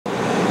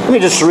Let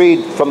me just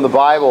read from the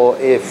Bible.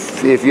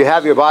 If you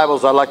have your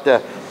Bibles, I'd like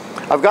to.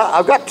 I've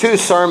got two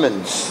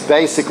sermons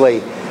basically,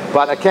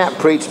 but I can't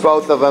preach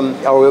both of them,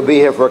 or we'll be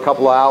here for a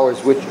couple of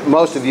hours, which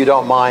most of you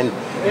don't mind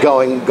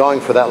going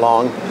for that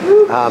long.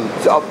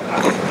 So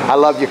I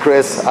love you,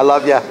 Chris. I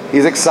love you.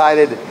 He's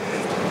excited.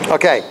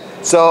 Okay,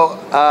 so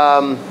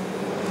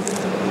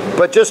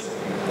but just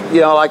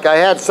like I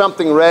had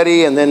something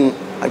ready, and then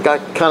I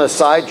got kind of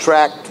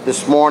sidetracked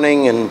this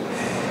morning, and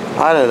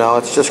I don't know.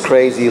 It's just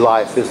crazy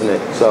life, isn't it?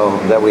 So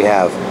that we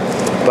have,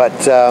 but.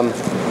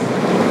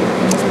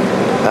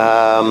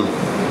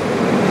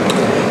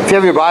 If you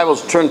have your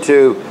Bibles, turn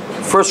to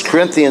 1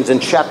 Corinthians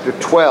in chapter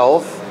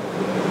 12.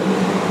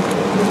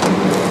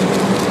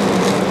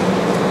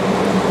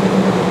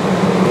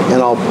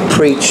 And I'll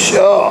preach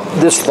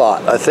this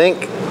thought, I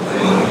think.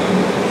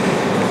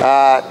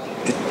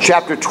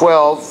 Chapter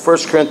 12, 1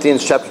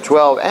 Corinthians chapter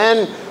 12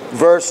 and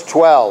verse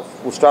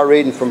 12. We'll start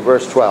reading from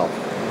verse 12.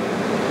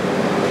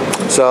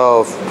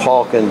 So if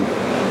Paul can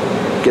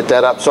get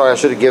that up. Sorry, I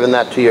should have given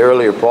that to you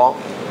earlier, Paul.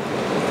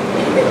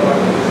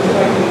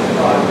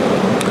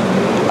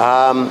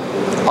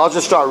 I'll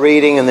just start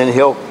reading and then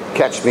he'll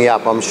catch me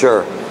up, I'm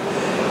sure.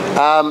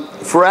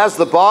 For as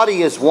the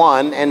body is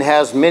one and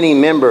has many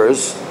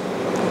members,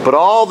 but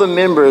all the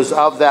members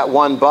of that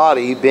one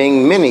body,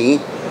 being many,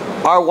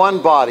 are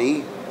one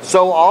body,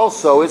 so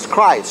also is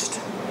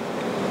Christ.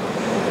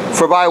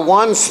 For by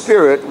one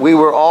Spirit we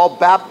were all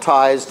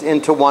baptized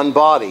into one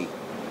body,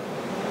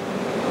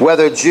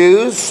 whether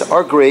Jews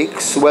or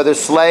Greeks, whether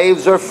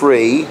slaves or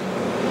free,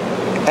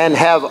 and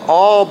have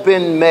all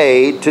been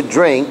made to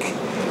drink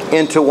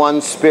into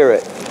one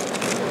Spirit.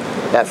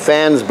 That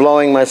fan's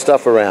blowing my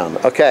stuff around.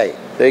 Okay,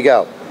 there you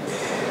go.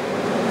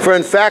 For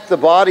in fact the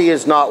body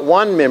is not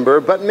one member,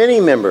 but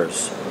many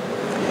members.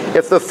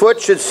 If the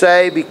foot should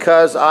say,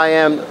 because I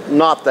am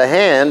not a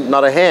hand,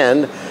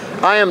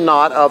 I am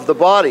not of the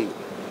body,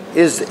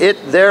 is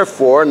it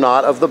therefore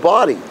not of the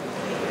body?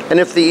 And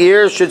if the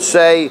ear should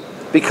say,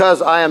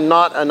 because I am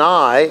not an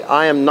eye,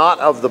 I am not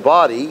of the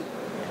body,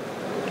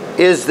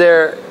 is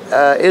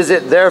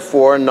it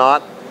therefore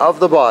not of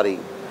the body?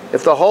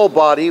 If the whole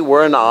body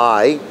were an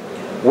eye,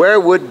 where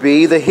would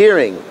be the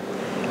hearing?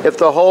 If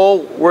the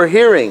whole were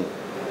hearing,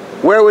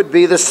 where would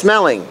be the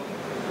smelling?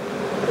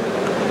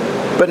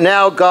 But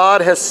now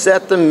God has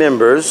set the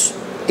members,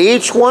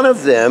 each one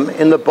of them,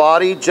 in the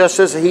body just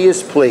as He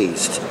is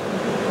pleased.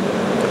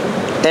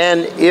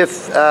 And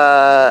if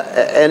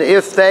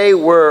they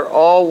were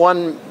all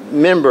one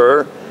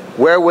member,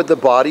 where would the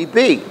body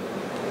be?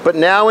 But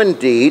now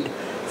indeed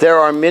there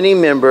are many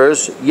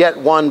members, yet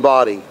one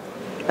body.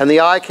 And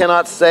the eye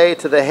cannot say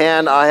to the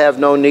hand, I have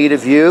no need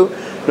of you,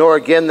 nor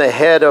again the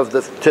head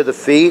to the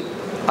feet,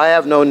 I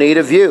have no need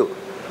of you.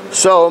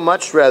 So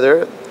much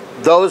rather,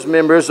 those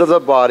members of the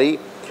body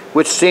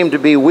which seem to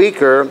be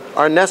weaker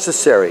are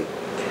necessary.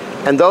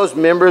 And those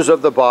members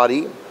of the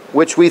body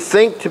which we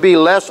think to be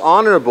less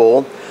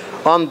honorable,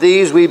 on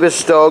these we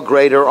bestow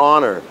greater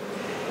honor.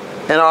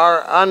 And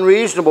our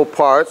unreasonable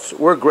parts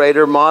were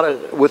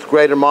with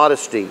greater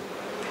modesty.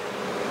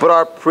 But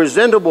our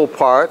presentable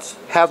parts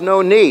have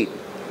no need.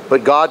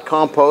 But God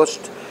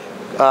composed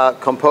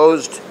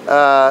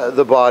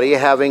the body,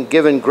 having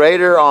given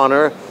greater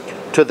honor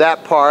to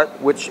that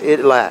part which it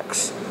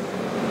lacks,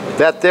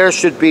 that there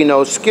should be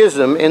no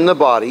schism in the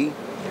body,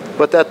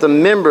 but that the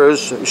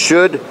members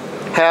should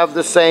have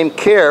the same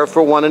care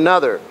for one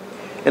another.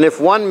 And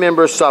if one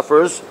member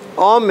suffers,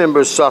 all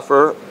members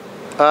suffer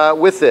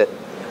with it.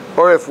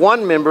 Or if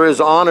one member is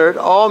honored,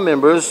 all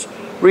members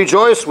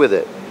rejoice with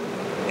it.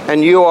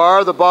 And you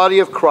are the body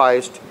of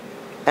Christ,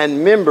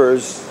 and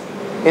members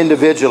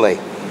individually.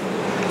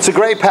 It's a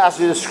great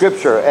passage of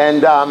Scripture,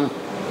 and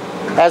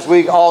as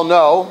we all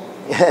know,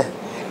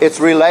 it's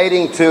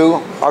relating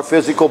to our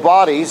physical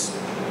bodies,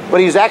 but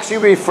he's actually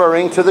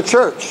referring to the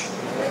church.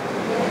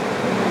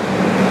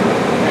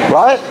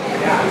 Right?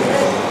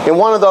 In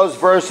one of those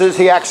verses,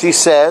 he actually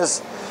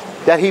says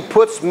that he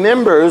puts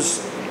members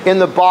in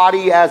the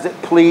body as it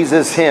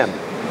pleases him.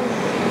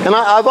 And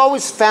I've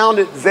always found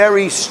it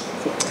very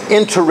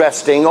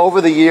interesting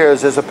over the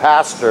years as a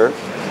pastor,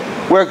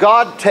 where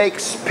God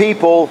takes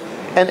people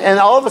and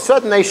all of a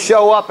sudden they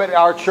show up at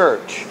our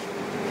church.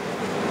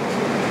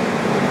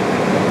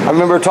 I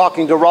remember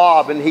talking to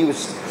Rob, and he was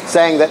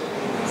saying that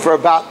for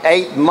about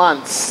 8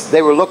 months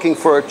they were looking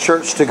for a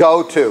church to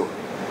go to.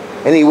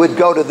 And he would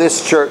go to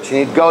this church,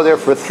 and he'd go there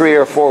for 3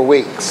 or 4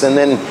 weeks, and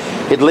then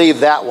he'd leave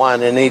that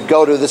one, and he'd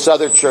go to this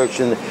other church,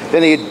 and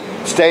then he'd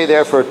stay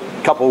there for a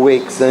couple of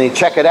weeks, and he'd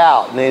check it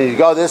out, and then he'd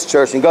go to this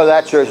church and go to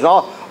that church, and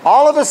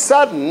all of a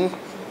sudden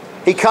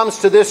he comes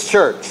to this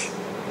church.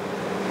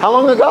 How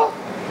long ago?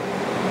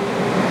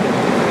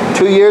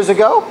 2 years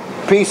ago?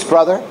 Peace,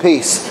 brother,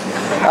 peace.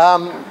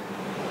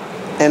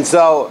 And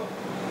so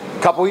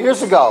a couple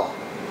years ago,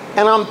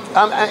 and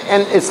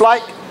it's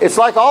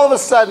like all of a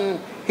sudden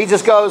he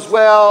just goes,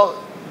 well,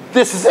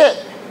 this is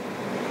it.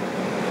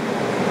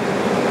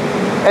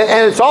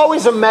 And it's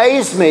always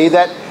amazed me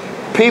that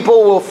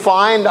people will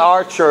find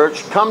our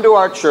church, come to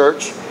our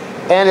church,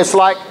 And it's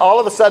like all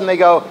of a sudden they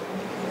go,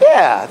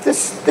 yeah,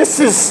 this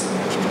is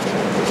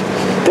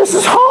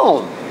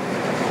home.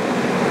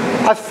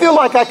 I feel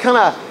like I kind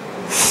of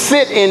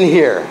fit in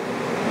here.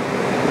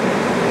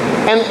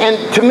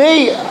 And to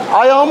me,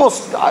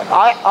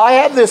 I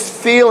have this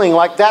feeling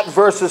like that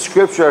verse of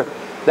scripture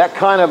that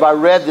kind of I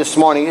read this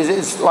morning.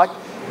 It's like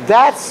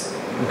that's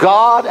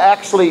God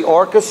actually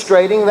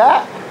orchestrating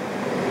that.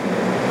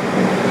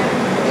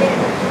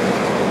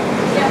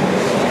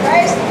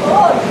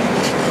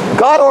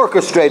 God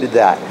orchestrated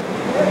that.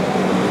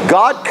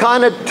 God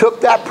kind of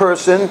took that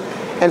person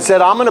and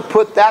said, I'm going to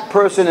put that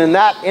person in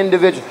that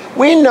individual.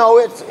 We know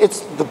it's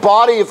the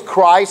body of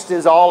Christ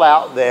is all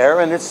out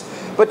there, and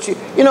but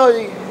you know,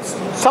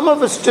 some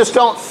of us just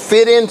don't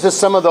fit into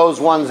some of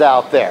those ones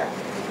out there.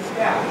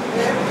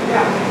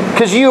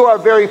 Because you are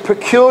very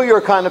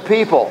peculiar kind of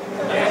people.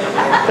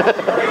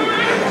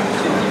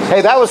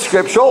 Hey, that was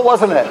scriptural,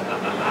 wasn't it?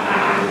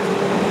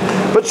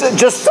 But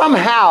just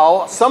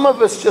somehow, some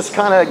of us just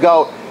kind of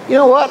go, you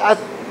know what, I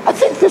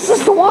think this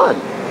is the one.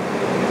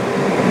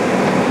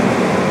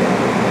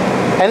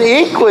 And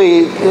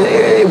equally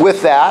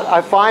with that,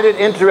 I find it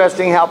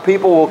interesting how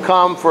people will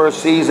come for a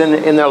season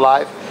in their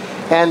life.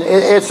 And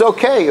it's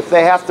okay if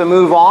they have to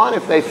move on,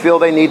 if they feel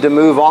they need to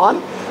move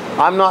on.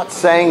 I'm not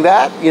saying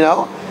that, you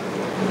know.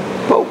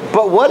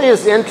 But what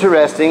is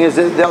interesting is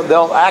that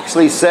they'll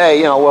actually say,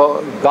 you know,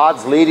 well,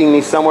 God's leading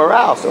me somewhere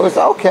else. So it's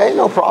okay,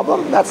 no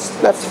problem.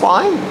 That's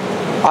fine.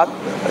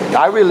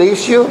 I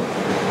release you.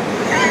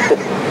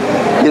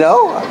 You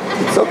know,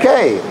 it's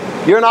okay.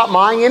 You're not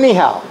mine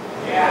anyhow.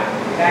 Yeah,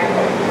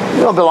 exactly.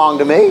 You don't belong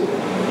to me.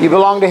 You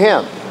belong to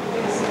Him.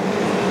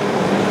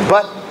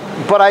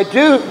 But I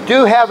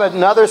do have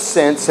another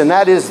sense, and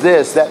that is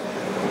this: that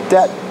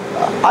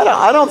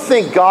I don't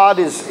think God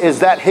is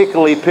that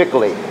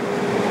hickly-pickly.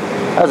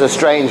 That was a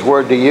strange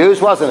word to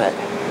use, wasn't it?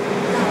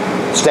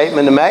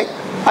 Statement to make.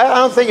 I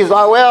don't think He's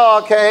like,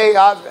 well, okay,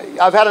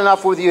 I've had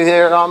enough with you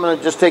here. I'm going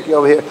to just take you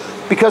over here.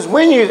 Because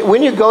when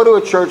you go to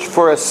a church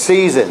for a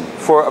season,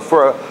 for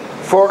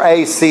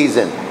a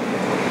season,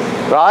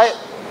 right?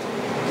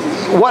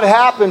 What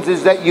happens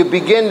is that you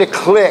begin to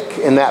click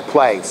in that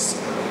place.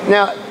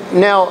 Now,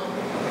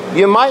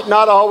 you might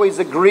not always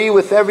agree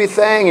with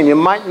everything, and you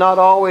might not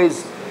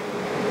always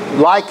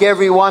like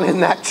everyone in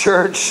that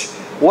church,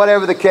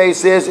 whatever the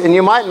case is, and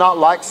you might not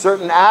like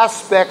certain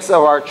aspects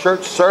of our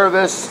church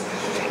service,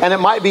 and it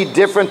might be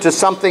different to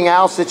something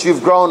else that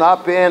you've grown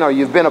up in or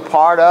you've been a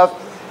part of.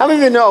 How many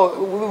of you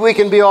know we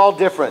can be all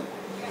different?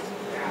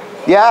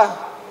 Yeah?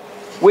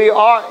 We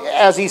are,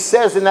 as he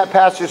says in that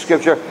passage of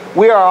scripture,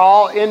 we are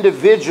all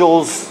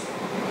individuals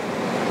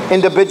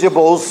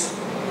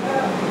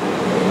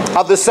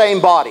of the same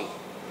body.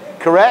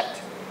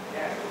 Correct?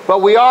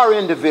 But we are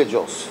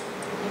individuals.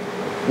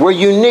 We're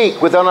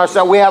unique within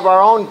ourselves. We have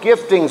our own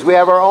giftings. We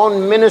have our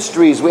own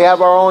ministries. We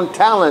have our own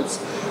talents.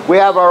 We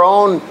have our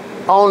own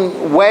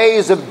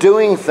ways of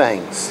doing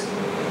things.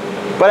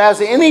 But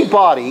as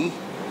anybody,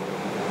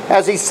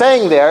 as he's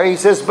saying there, he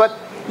says, but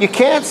you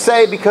can't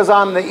say because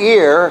I'm the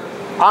ear,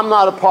 I'm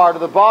not a part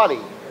of the body.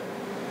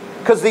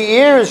 Because the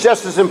ear is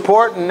just as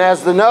important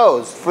as the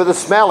nose for the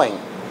smelling.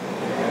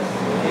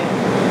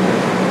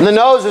 And the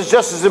nose is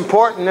just as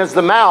important as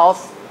the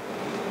mouth.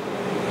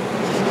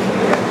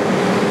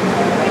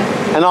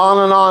 And on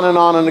and on and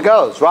on and it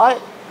goes, right?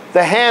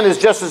 The hand is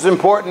just as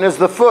important as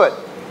the foot.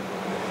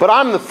 But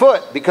I'm the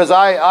foot because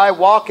I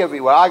walk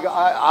everywhere.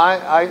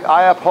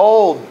 I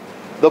uphold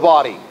the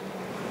body.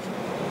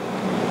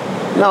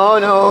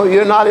 No,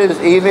 you're not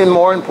even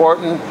more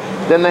important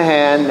than the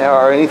hand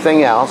or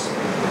anything else.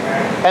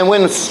 And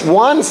when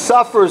one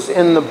suffers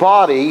in the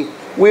body,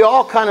 we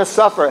all kind of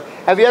suffer.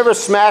 Have you ever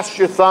smashed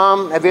your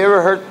thumb? Have you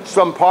ever hurt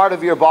some part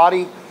of your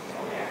body?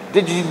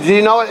 Do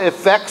you know it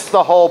affects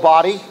the whole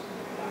body?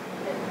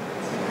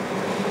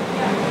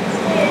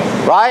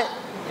 Right?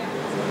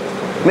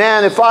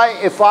 Man, if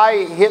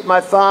I hit my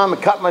thumb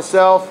and cut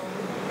myself,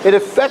 it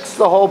affects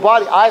the whole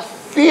body. I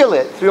feel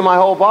it through my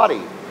whole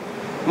body.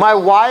 My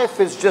wife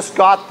has just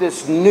got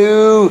this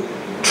new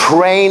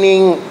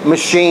training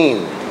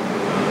machine.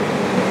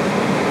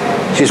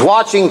 She's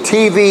watching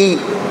TV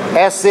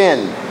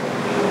SN.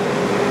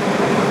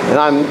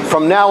 And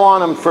from now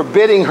on, I'm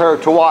forbidding her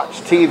to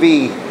watch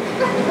TV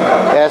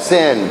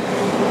SN.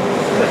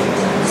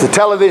 It's a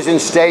television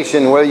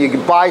station where you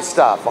can buy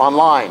stuff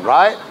online,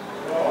 right?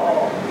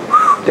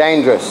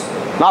 Dangerous.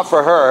 Not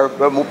for her,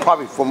 but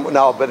probably for,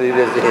 no, but it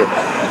is.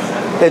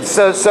 It's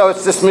so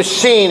it's this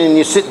machine, and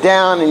you sit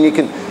down and you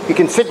can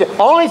sit there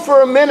only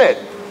for a minute.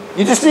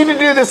 You just need to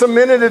do this a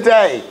minute a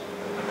day.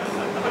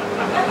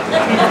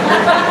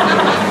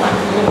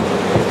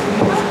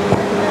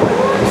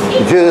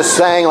 You do this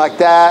thing like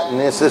that,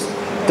 and it's just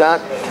done.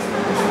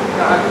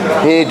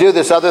 And you do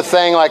this other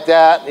thing like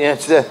that, and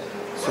it's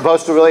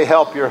supposed to really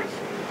help your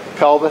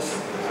pelvis.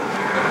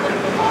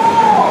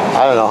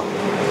 I don't know.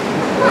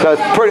 So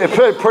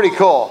it's pretty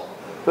cool.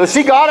 So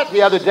she got it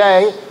the other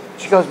day.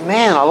 She goes,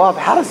 man, I love,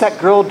 how does that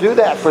girl do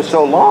that for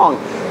so long?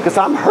 Because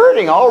I'm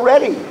hurting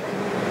already.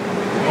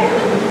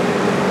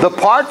 The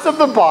parts of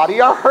the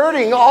body are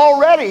hurting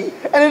already,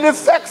 and it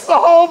affects the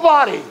whole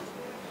body.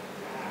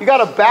 You got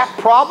a back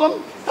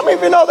problem? How many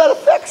of you know that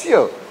affects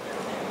you?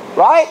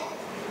 Right?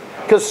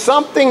 Because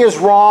something is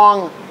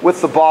wrong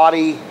with the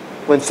body.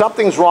 When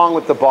something's wrong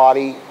with the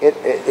body,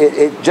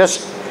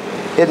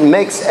 it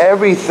makes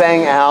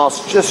everything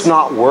else just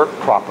not work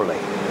properly.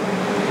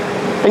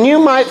 And you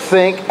might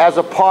think, as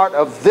a part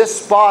of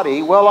this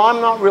body, well,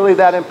 I'm not really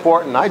that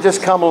important. I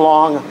just come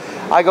along.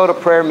 I go to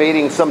prayer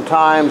meetings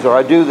sometimes, or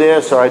I do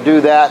this, or I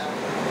do that.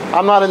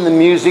 I'm not in the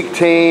music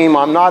team.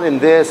 I'm not in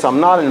this. I'm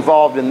not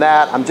involved in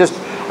that.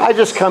 I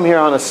just come here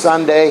on a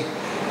Sunday,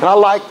 and I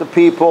like the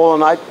people,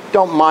 and I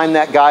don't mind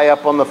that guy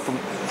up on the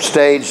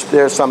stage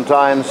there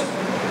sometimes.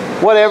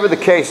 Whatever the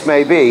case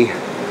may be,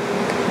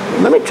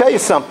 let me tell you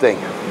something.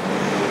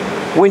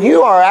 When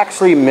you are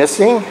actually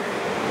missing,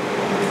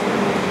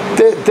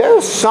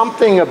 there's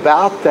something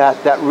about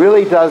that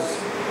really does,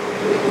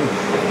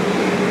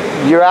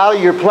 you're out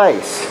of your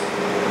place.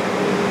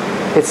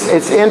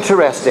 It's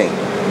interesting.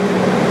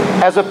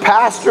 As a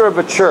pastor of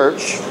a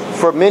church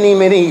for many,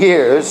 many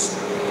years,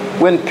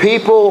 when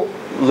people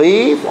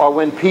leave or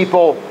when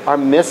people are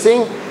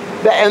missing,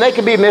 and they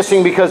can be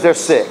missing because they're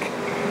sick.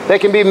 They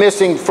can be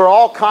missing for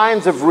all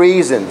kinds of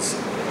reasons.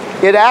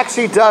 It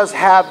actually does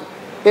have,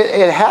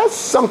 it has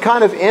some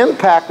kind of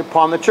impact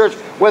upon the church.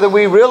 Whether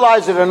we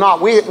realize it or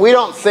not, we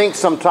don't think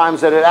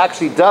sometimes that it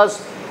actually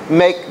does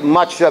make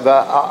much of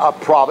a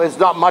problem. It's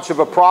not much of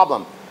a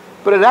problem.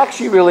 But it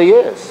actually really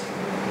is.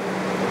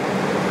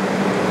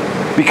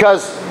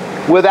 Because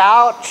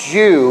without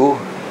you,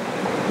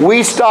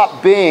 we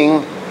stop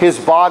being His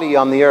body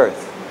on the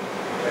earth.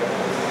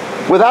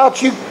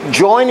 Without you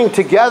joining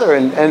together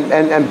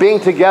and being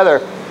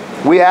together,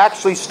 we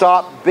actually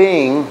stop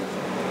being,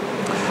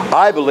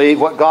 I believe,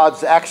 what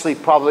God's actually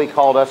probably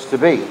called us to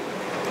be.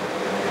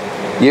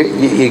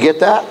 You get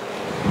that?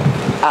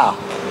 Ow.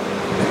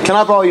 Can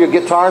I borrow your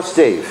guitar,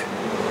 Steve?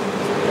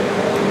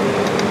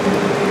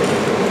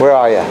 Where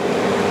are you?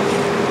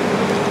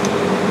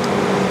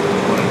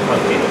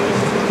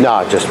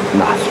 No, it's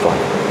fine.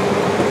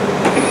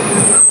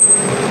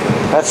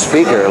 That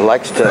speaker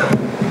likes to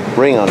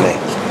ring on me.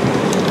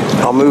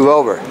 I'll move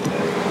over.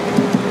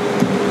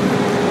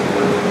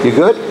 You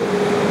good?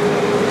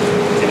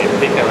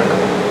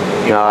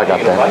 No, I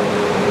got that.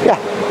 Yeah.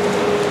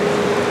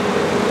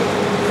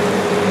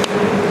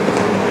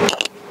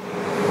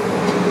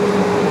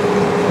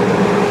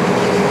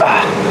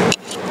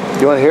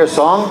 You want to hear a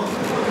song?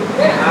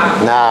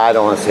 Nah, I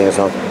don't want to sing a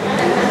song.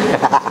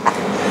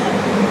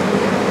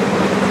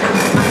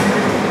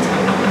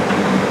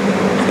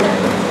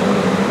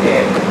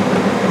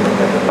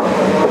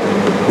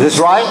 Is this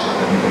right?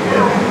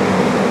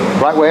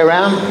 Right way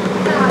around?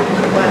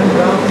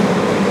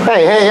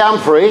 Hey, I'm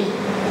free.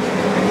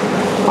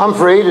 I'm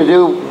free to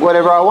do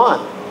whatever I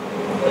want.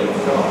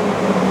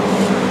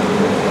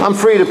 I'm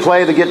free to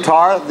play the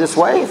guitar this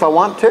way if I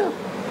want to.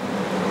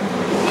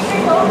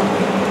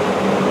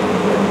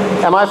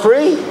 Am I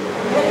free?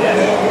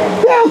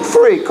 Yeah, I'm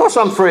free. Of course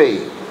I'm free.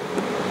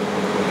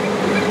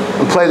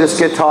 And play this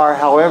guitar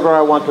however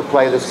I want to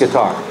play this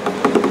guitar.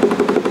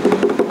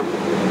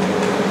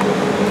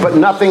 But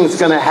nothing's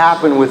going to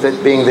happen with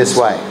it being this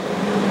way.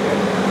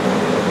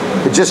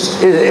 It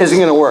just isn't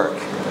going to work.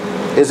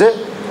 Is it?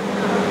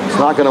 It's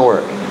not going to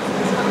work.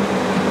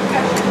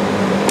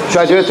 Should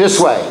I do it this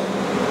way?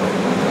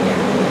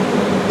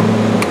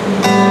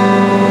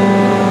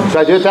 Should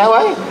I do it that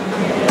way?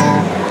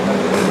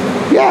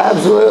 Yeah,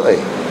 absolutely.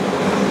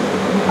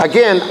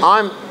 Again,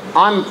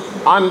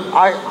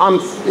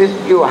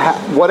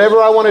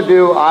 whatever I want to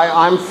do,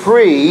 I'm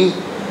free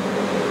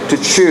to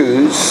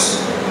choose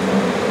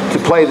to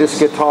play this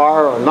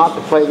guitar or not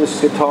to play this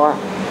guitar.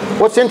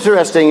 What's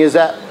interesting is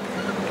that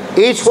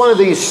each one of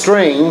these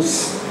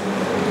strings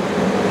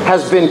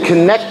has been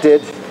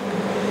connected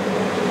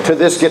to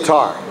this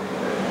guitar.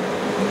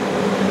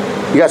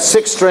 You got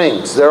 6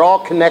 strings. They're all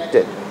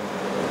connected.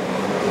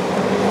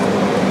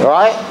 All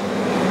right?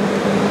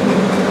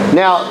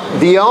 Now,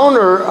 the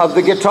owner of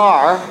the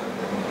guitar,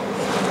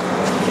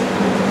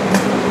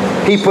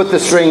 he put the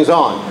strings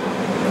on.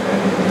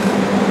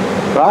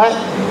 Right?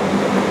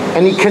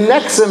 And he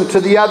connects them to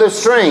the other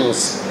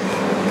strings.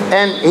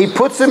 And he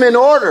puts them in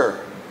order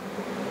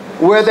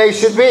where they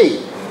should be.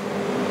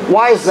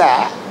 Why is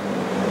that?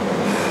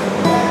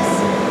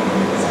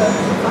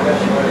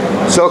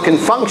 So it can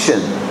function.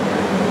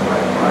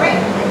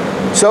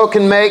 So it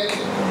can make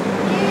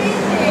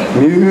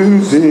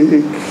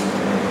music.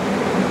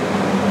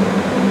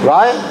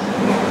 Right?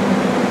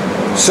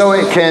 So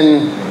it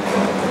can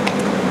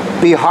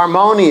be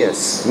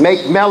harmonious,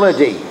 make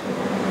melody,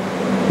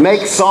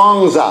 make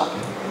songs up.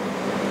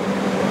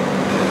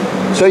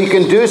 So you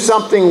can do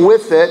something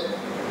with it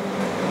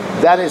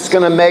that it's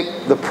going to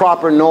make the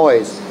proper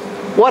noise.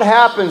 What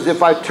happens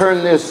if I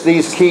turn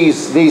these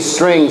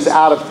strings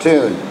out of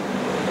tune?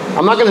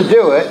 I'm not going to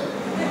do it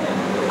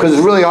because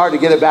it's really hard to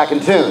get it back in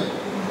tune.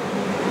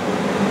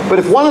 But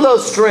if one of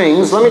those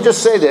strings, let me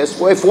just say this,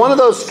 if one of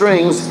those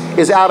strings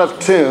is out of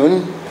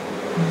tune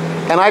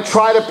and I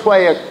try to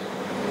play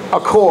a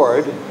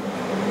chord,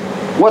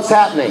 what's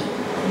happening?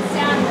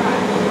 Sound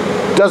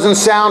right. Doesn't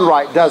sound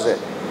right, does it?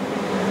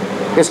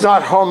 It's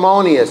not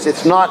harmonious.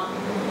 It's not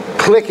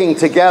clicking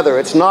together.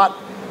 It's not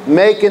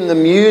making the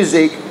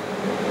music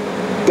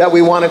that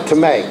we want it to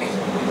make.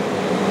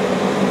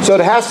 So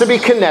it has to be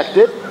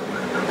connected.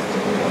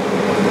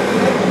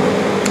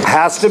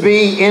 Has to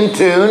be in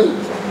tune.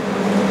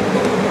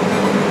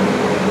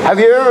 Have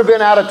you ever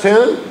been out of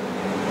tune?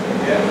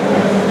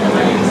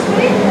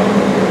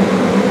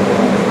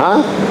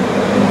 Huh?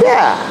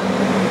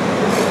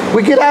 Yeah.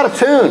 We get out of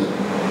tune.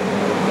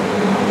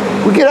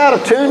 We get out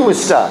of tune with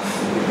stuff.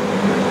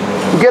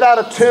 We get out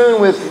of tune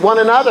with one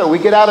another. We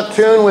get out of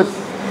tune with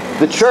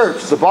the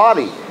church, the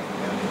body.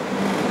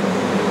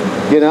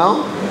 You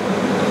know?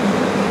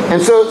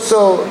 And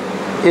so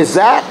is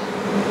that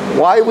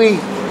why we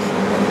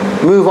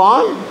move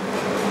on?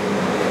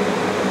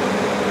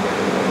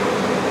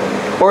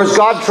 Or is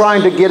God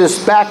trying to get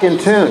us back in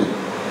tune?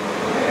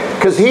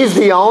 Because He's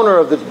the owner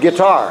of the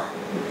guitar.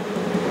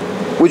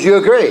 Would you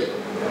agree?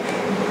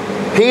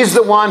 He's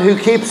the one who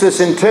keeps us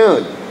in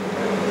tune.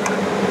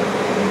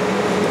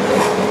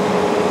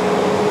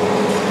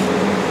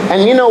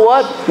 And you know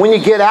what? When you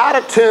get out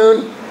of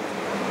tune,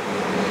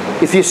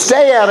 if you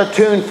stay out of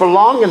tune for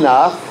long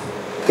enough,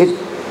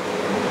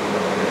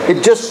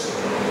 it just,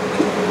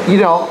 you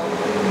know,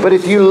 but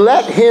if you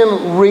let Him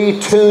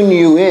retune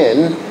you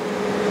in,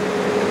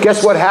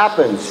 guess what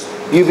happens?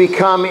 You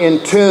become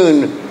in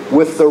tune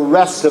with the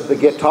rest of the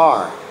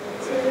guitar.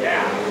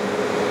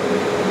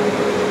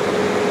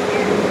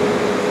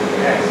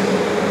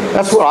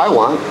 That's what I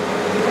want.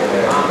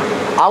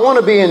 I want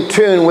to be in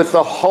tune with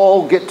the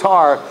whole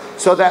guitar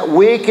so that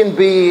we can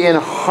be in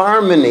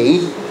harmony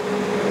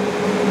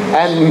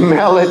and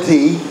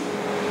melody.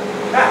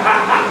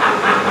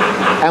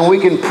 And we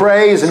can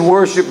praise and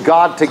worship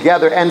God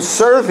together and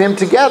serve Him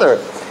together.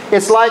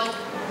 It's like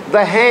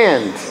the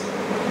hand.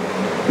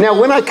 Now,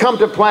 when I come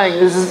to playing,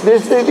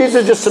 these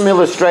are just some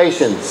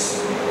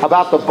illustrations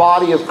about the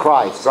body of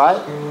Christ,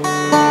 right?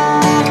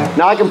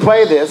 Now, I can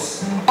play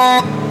this.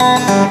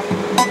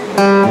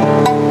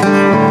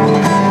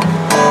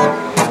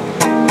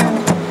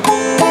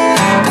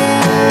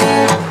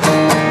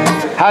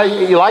 How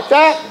you like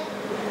that?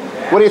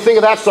 What do you think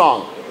of that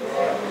song?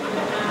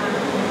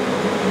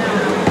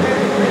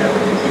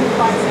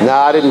 No,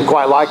 I didn't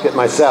quite like it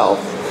myself,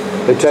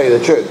 to tell you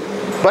the truth.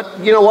 But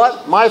you know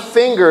what? My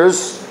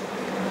fingers,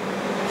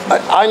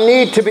 I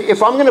need to be,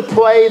 if I'm going to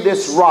play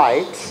this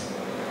right,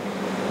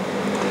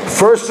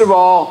 first of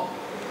all,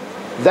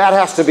 that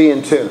has to be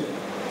in tune.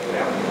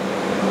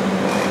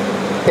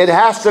 It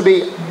has to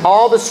be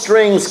all the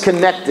strings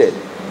connected.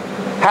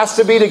 Has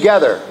to be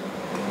together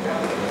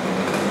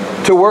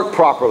to work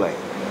properly.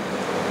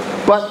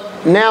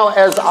 But now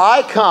as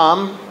I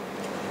come,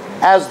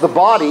 as the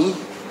body,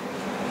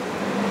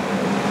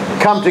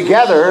 come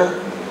together,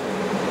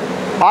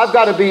 I've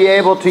got to be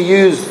able to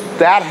use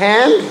that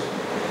hand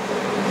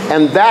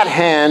and that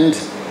hand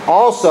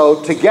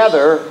also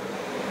together.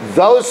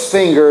 Those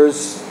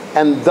fingers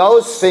and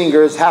those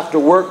fingers have to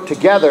work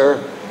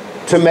together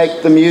to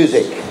make the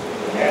music.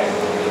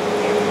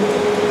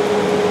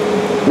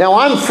 Now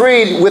I'm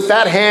free with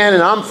that hand,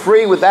 and I'm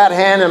free with that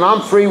hand, and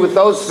I'm free with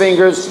those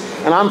fingers,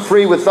 and I'm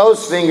free with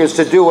those fingers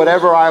to do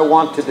whatever I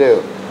want to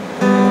do.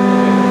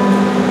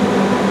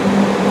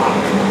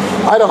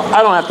 I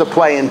don't have to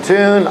play in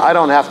tune. I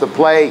don't have to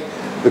play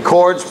the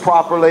chords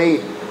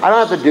properly. I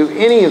don't have to do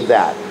any of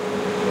that.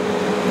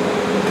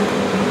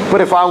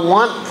 But if I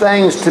want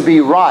things to be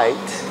right,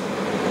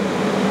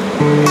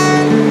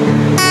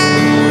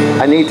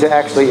 I need to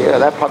actually,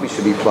 that probably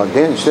should be plugged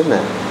in, shouldn't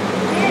it?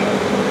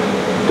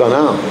 Don't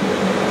know.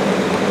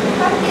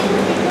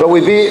 But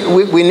we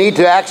need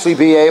to actually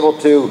be able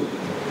to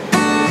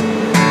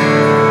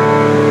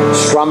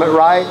strum it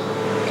right.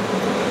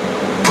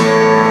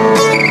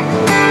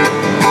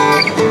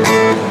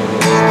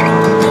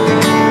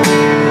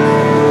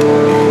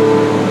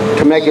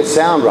 To make it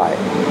sound right.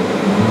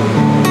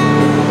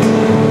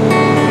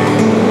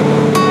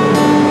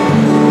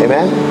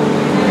 Amen?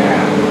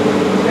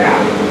 Yeah.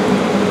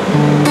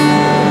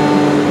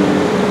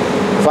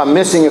 If I'm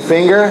missing a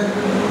finger,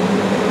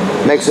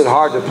 it makes it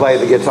hard to play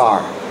the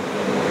guitar.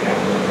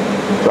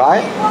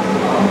 Right?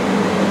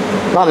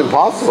 Not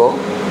impossible.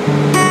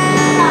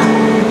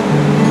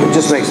 It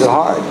just makes it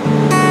hard.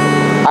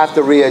 I have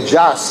to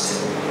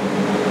readjust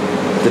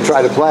to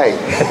try to play.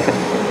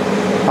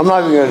 I'm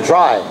not even going to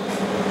try.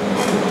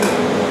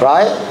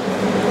 Right?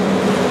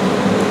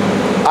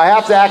 I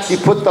have to actually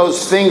put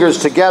those fingers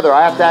together.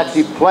 I have to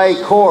actually play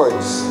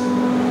chords.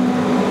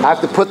 I have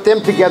to put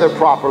them together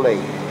properly.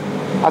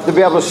 I have to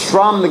be able to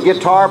strum the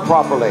guitar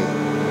properly.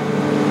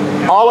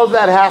 All of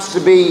that has to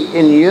be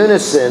in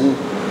unison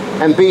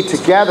and be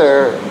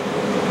together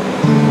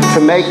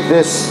to make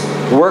this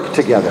work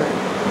together.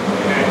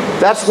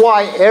 That's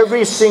why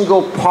every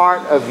single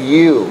part of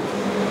you,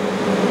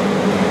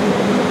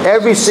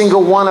 every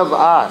single one of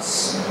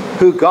us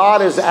who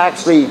God has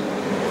actually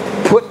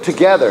put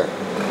together.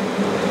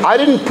 I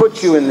didn't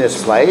put you in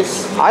this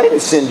place. I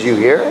didn't send you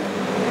here.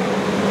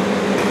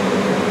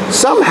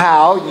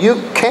 Somehow you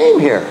came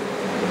here.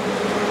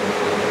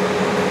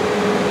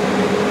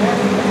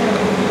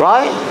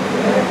 Right?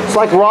 It's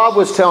like Rob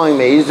was telling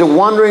me. He's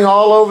wandering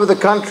all over the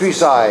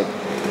countryside.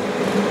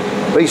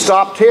 But he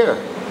stopped here.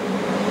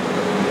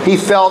 He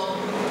felt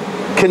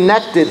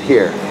connected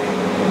here.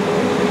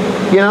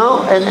 You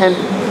know,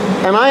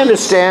 and I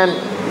understand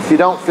if you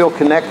don't feel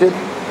connected.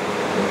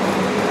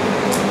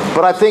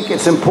 But I think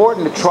it's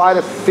important to try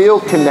to feel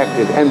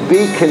connected and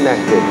be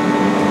connected.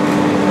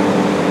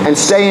 And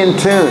stay in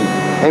tune.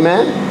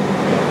 Amen?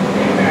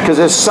 Because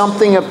there's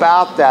something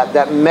about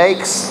that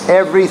makes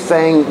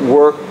everything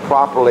work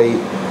properly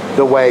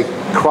the way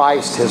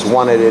Christ has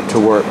wanted it to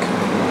work.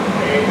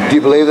 Do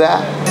you believe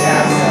that?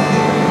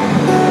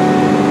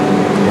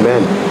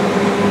 Amen.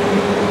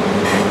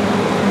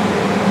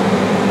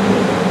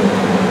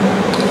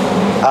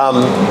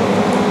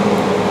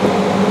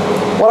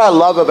 What I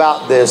love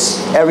about this,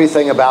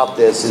 everything about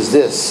this, is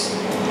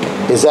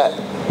that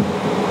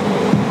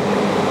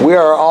we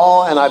are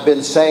all, and I've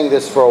been saying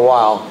this for a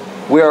while,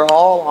 we are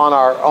all on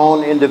our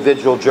own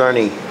individual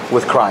journey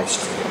with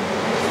Christ.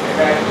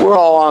 We're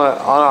all on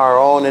our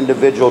own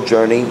individual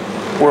journey.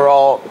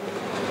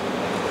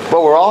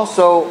 But we're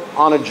also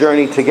on a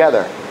journey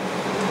together.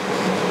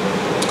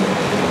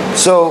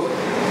 So,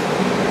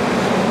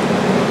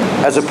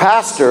 as a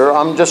pastor,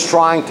 I'm just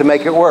trying to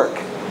make it work.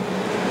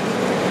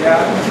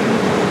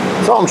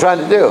 That's all I'm trying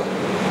to do.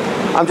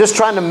 I'm just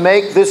trying to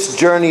make this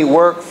journey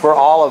work for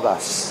all of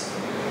us.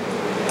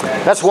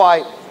 That's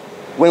why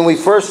when we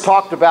first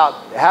talked about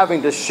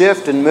having to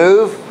shift and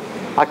move,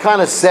 I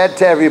kind of said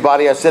to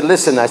everybody, I said,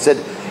 listen, I said,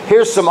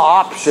 here's some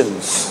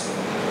options.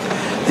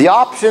 The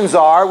options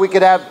are we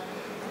could have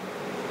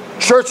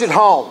church at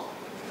home.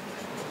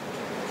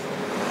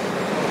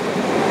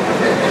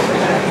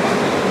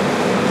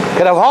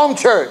 Could have home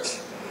church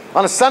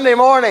on a Sunday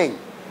morning.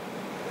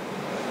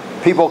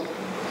 People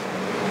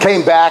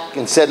came back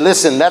and said,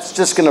 listen, that's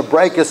just going to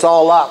break us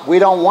all up. We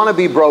don't want to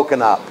be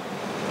broken up.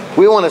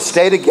 We want to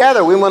stay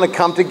together. We want to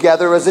come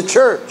together as a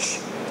church.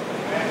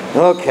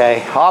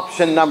 Okay,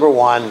 option number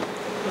one.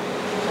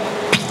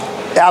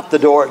 Out the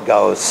door it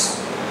goes.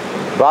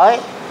 Right?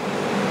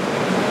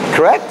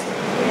 Correct?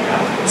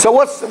 So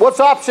what's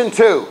option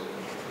two?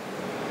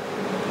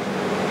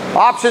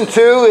 Option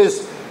two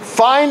is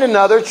find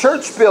another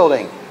church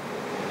building.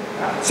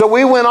 So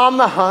we went on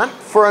the hunt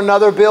for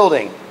another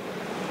building.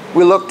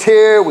 We looked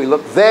here, we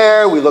looked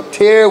there, we looked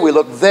here, we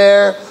looked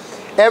there.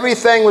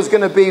 Everything was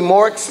going to be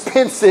more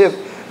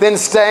expensive than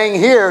staying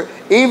here,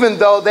 even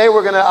though they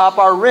were going to up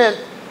our rent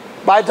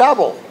by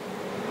double.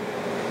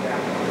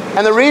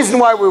 And the reason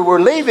why we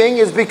were leaving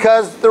is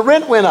because the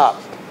rent went up.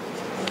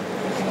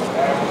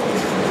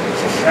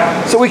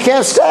 So we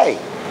can't stay.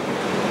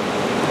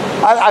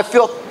 I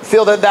feel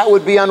that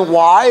would be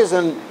unwise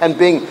and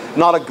being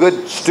not a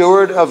good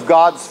steward of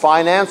God's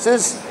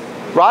finances,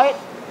 right?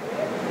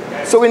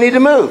 So we need to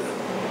move.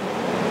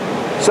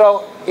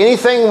 So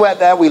anything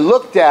that we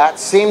looked at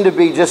seemed to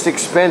be just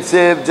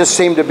expensive, just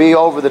seemed to be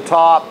over the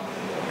top,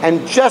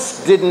 and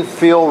just didn't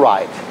feel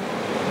right.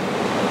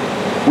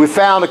 We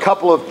found a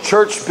couple of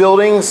church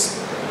buildings,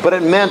 but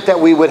it meant that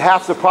we would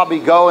have to probably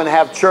go and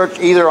have church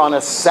either on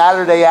a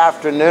Saturday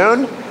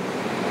afternoon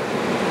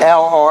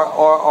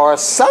or a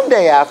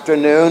Sunday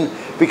afternoon,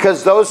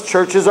 because those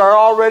churches are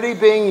already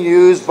being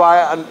used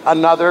by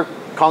another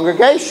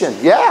congregation.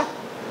 Yeah.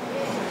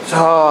 So,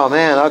 oh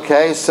man,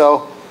 okay,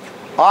 so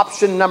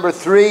option number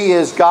three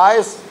is,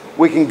 guys,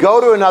 we can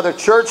go to another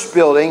church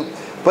building,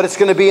 but it's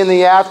going to be in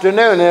the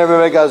afternoon. And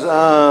everybody goes,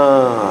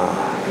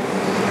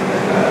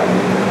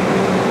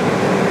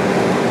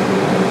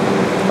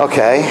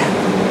 okay.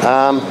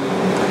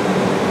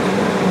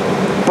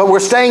 But we're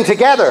staying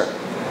together.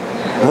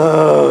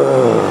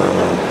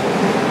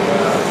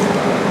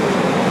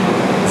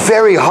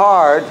 Very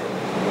hard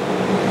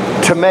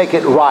to make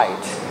it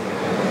right.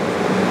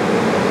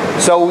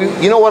 So,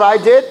 you know what I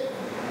did?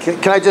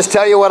 Can I just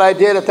tell you what I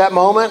did at that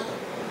moment?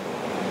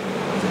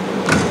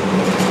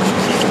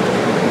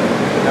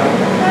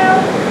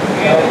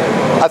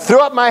 I threw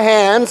up my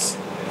hands.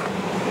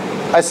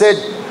 I said,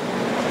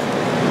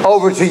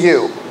 over to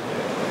you.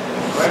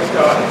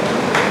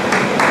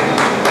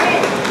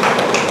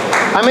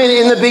 I mean,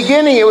 in the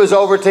beginning it was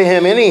over to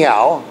him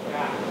anyhow.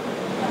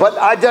 But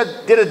I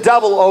did a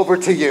double over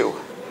to you.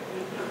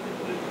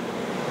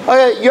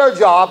 Okay, your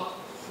job.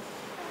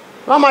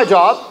 Not my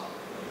job.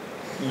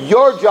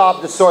 Your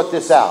job to sort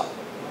this out.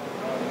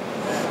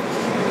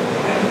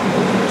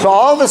 So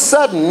all of a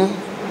sudden,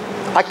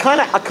 I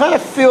kind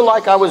of feel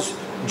like I was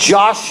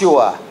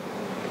Joshua,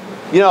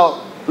 you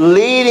know,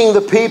 leading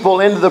the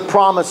people into the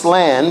promised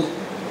land.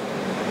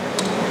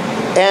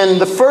 And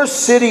the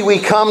first city we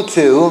come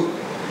to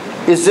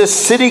is this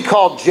city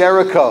called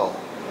Jericho.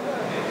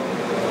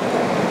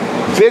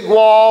 Big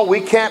wall. We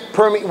can't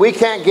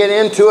get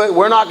into it.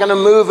 We're not going to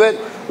move it.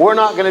 We're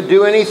not going to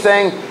do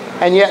anything.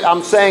 And yet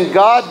I'm saying,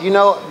 God, you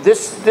know,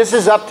 this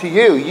is up to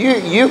you.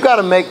 You've got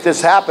to make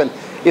this happen.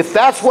 If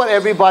that's what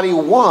everybody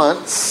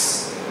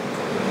wants,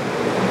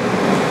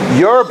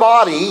 your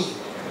body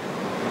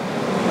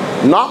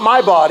Not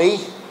my body.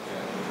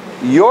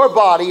 Your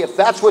body. If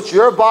that's what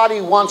your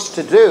body wants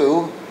to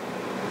do,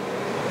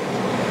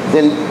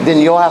 then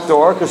you'll have to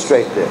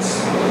orchestrate this.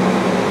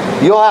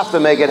 You'll have to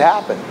make it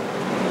happen.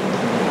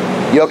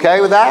 You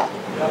okay with that?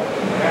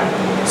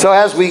 So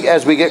as we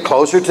get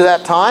closer to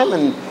that time,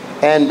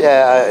 and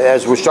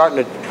as we're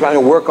starting to kind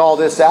of work all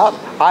this out,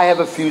 I have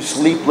a few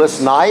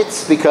sleepless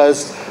nights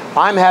because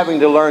I'm having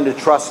to learn to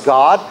trust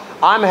God.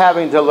 I'm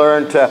having to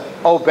learn to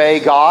obey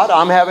God.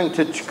 I'm having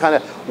to kind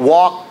of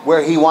walk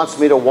where He wants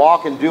me to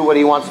walk and do what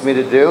He wants me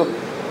to do.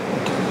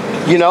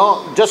 You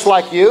know, just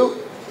like you.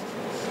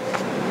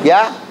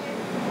 Yeah?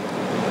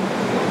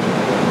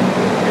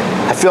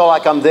 I feel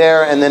like I'm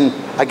there, and then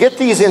I get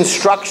these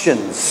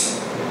instructions.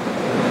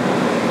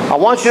 I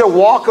want you to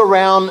walk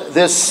around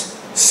this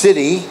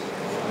city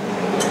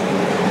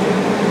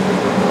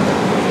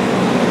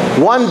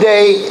one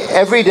day,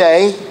 every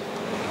day.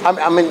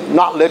 I mean,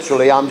 not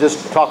literally, I'm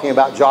just talking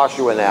about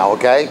Joshua now,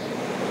 okay?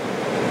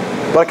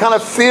 But I kind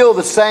of feel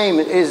the same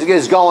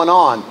is going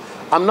on.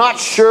 I'm not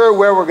sure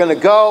where we're going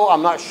to go.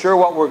 I'm not sure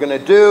what we're going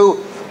to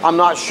do. I'm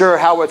not sure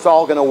how it's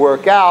all going to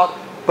work out.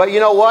 But you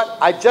know what?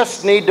 I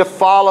just need to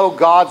follow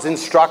God's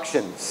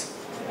instructions.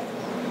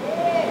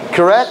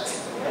 Correct?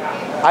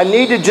 I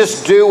need to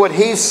just do what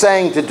He's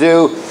saying to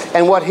do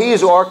and what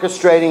He's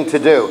orchestrating to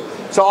do.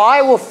 So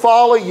I will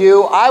follow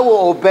you. I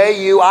will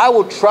obey you. I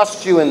will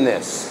trust you in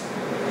this.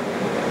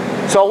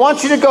 So I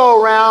want you to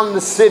go around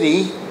the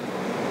city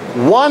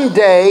one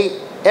day,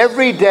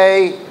 every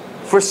day,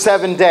 for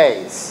 7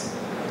 days.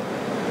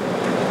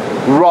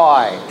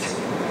 Right.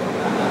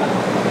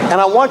 And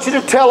I want you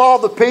to tell all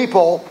the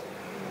people,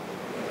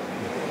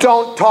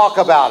 don't talk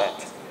about it.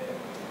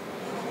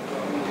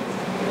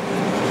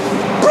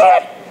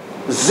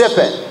 Zip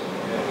it.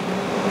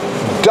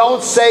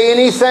 Don't say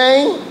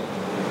anything.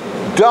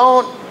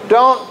 Don't.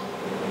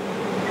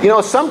 You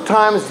know,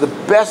 sometimes the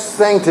best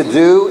thing to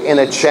do in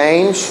a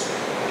change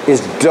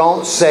is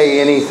don't say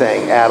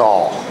anything at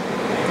all.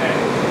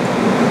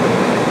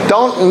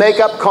 Don't make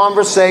up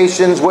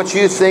conversations, what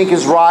you think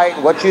is right,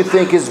 what you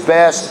think is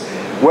best,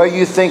 where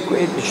you think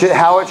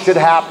how it should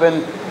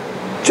happen.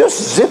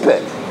 Just zip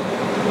it.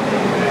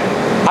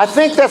 I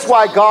think that's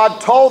why God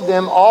told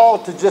them all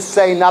to just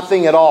say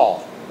nothing at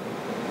all.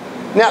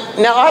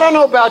 Now I don't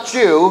know about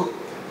you,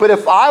 but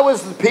if I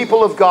was the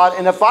people of God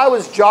and if I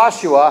was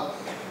Joshua,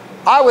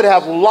 I would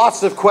have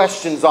lots of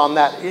questions on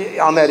that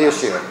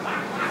issue.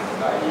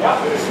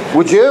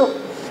 Would you?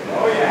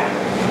 Oh, yeah.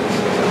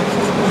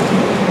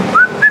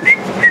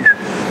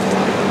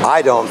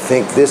 I don't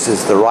think this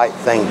is the right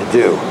thing to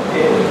do.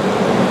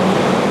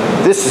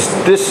 This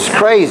is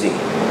crazy.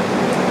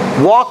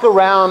 Walk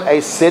around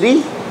a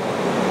city,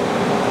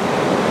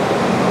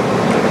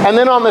 and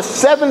then on the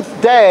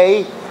 7th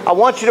day, I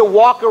want you to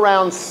walk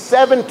around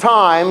 7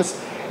 times,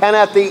 and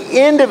at the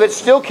end of it,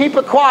 still keep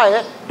it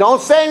quiet.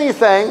 Don't say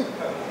anything.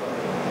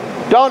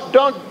 Don't.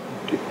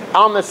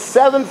 On the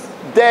 7th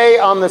day,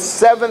 on the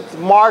 7th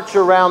march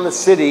around the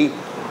city,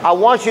 I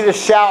want you to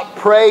shout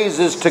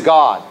praises to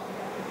God.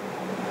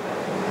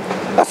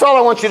 That's all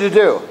I want you to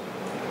do.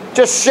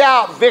 Just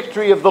shout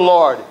victory of the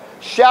Lord.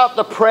 Shout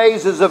the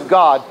praises of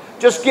God.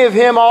 Just give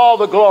Him all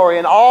the glory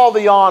and all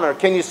the honor.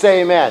 Can you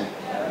say amen?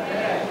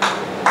 Amen.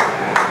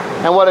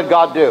 And what did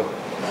God do?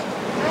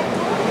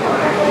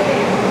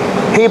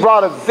 He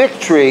brought a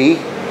victory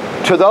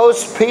to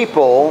those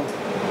people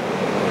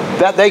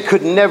that they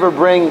could never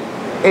bring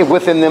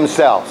within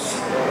themselves.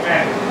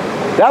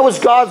 That was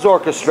God's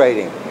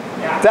orchestrating.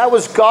 That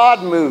was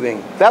God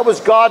moving. That was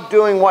God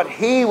doing what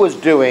He was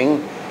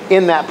doing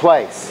in that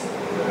place.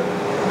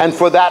 And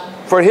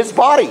for His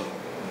body.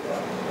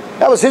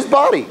 That was His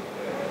body.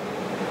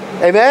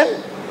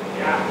 Amen?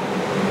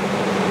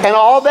 And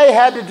all they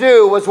had to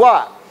do was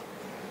what?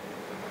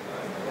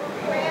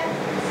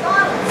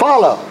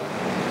 Follow.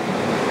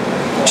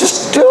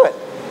 Just do it.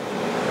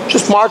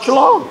 Just march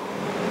along.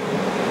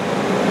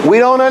 We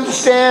don't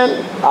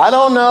understand. I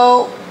don't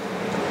know.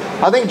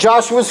 I think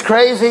Joshua's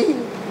crazy.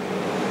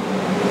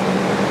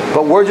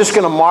 But we're just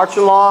going to march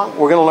along.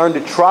 We're going to learn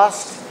to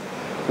trust.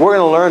 We're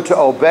going to learn to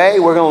obey.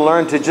 We're going to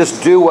learn to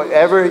just do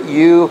whatever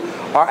you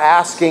are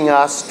asking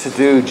us to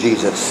do,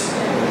 Jesus.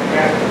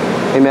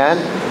 Amen?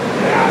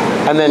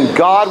 And then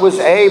God was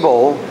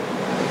able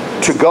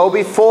to go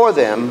before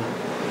them,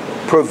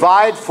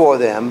 provide for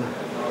them,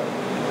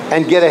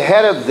 and get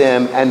ahead of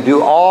them and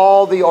do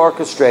all the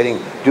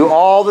orchestrating, do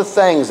all the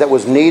things that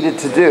was needed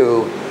to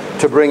do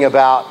to bring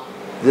about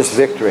this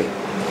victory.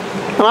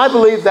 And I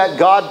believe that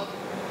God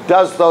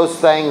does those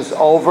things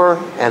over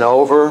and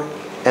over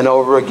and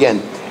over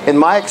again. In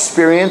my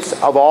experience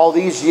of all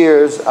these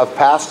years of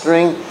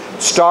pastoring,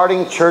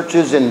 starting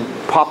churches in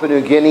Papua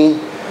New Guinea,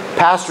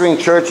 pastoring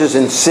churches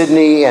in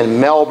Sydney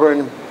and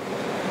Melbourne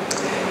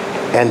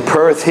and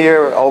Perth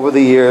here over the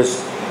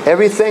years,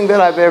 everything that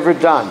I've ever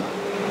done,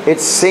 it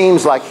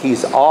seems like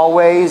He's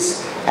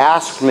always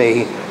asked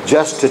me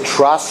just to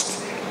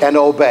trust and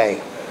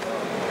obey.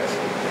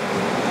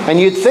 And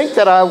you'd think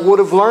that I would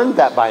have learned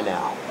that by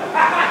now.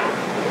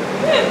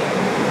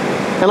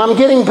 And I'm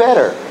getting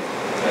better.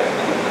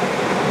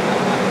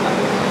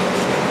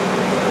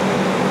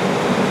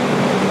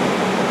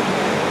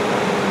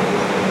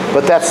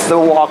 But that's the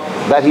walk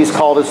that He's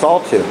called us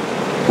all to.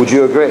 Would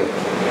you agree?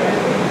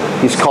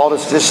 He's called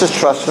us just to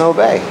trust and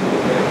obey.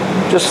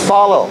 Just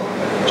follow.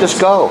 Just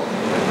go.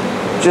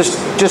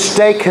 Just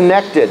stay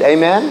connected.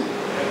 Amen?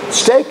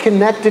 Stay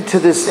connected to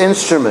this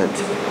instrument.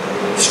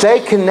 Stay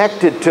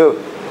connected to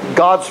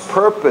God's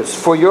purpose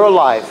for your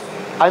life.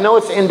 I know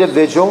it's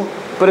individual,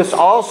 but it's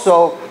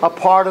also a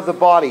part of the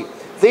body.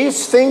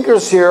 These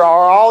fingers here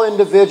are all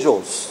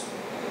individuals.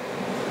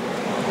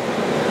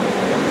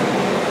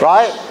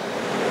 Right?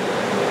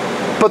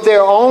 But they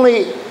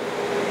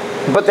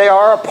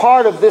are a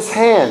part of this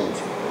hand.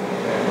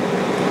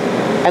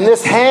 And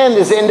this hand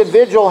is an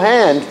individual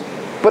hand,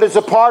 but it's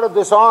a part of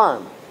this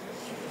arm,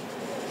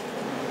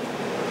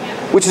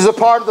 which is a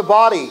part of the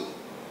body.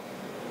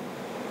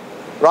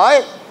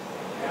 Right?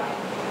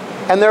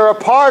 And they're a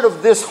part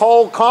of this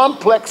whole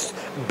complex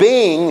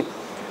being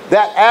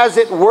that as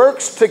it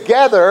works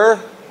together,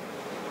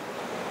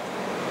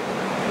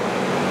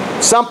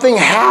 something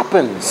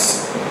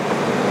happens.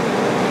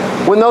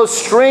 When those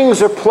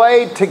strings are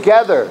played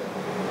together,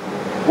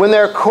 when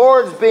there are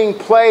chords being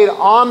played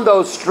on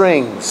those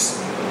strings,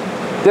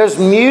 there's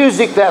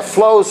music that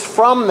flows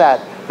from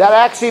that. That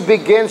actually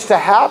begins to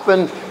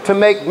happen to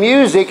make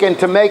music and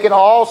to make it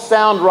all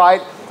sound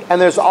right. And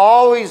there's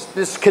always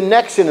this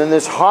connection and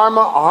this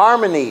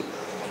harmony.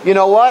 You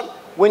know what?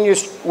 When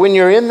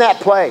you're in that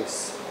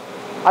place,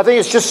 I think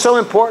it's just so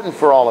important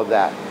for all of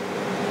that.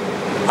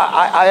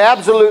 I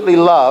absolutely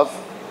love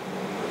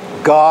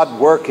God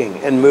working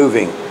and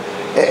moving.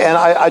 And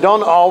I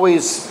don't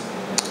always...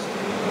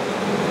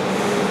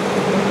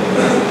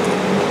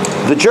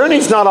 The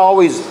journey's not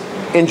always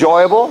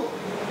enjoyable.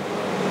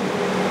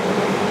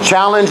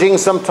 Challenging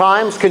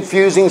sometimes,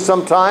 confusing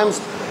sometimes.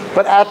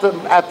 But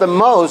at the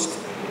most,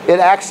 it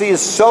actually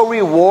is so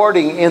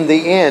rewarding in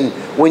the end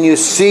when you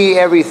see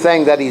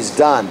everything that He's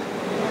done.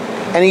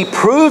 And He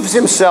proves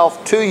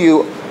Himself to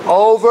you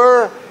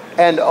over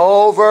and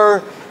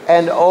over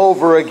and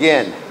over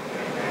again.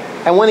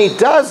 And when He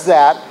does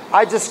that,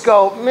 I just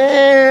go,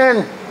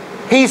 man,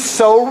 He's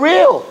so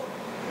real.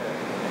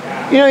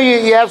 You know,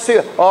 you have to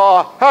say,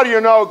 oh, how do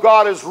you know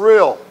God is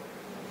real?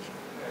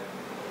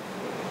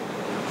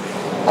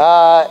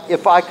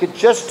 If I could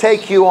just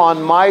take you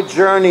on my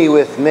journey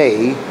with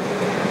me,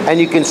 and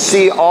you can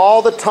see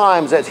all the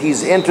times that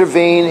He's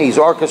intervened, He's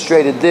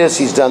orchestrated this,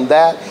 He's done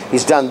that,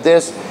 He's done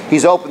this,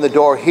 He's opened the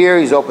door here,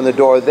 He's opened the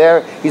door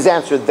there, He's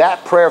answered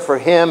that prayer for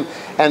him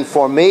and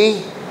for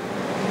me.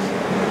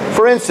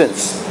 For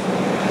instance,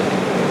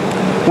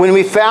 when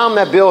we found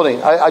that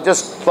building, I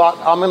just thought,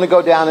 I'm going to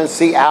go down and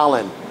see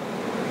Alan.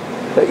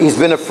 He's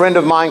been a friend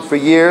of mine for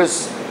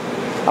years.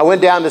 I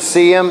went down to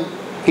see him.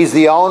 He's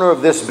the owner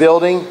of this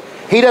building.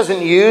 He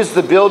doesn't use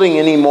the building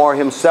anymore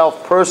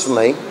himself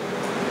personally,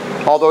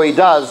 although he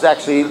does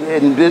actually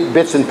in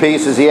bits and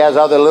pieces. He has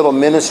other little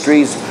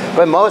ministries,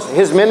 but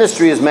his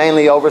ministry is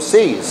mainly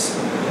overseas.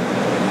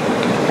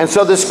 And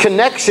so this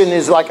connection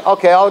is like,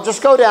 okay, I'll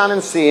just go down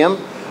and see him.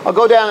 I'll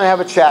go down and have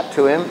a chat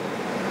to him.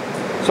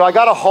 So I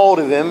got a hold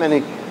of him,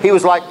 and he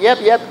was like,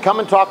 yep, come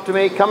and talk to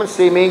me, come and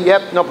see me,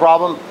 yep, no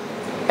problem.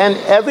 And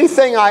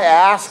everything I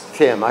asked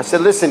him, I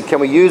said, listen,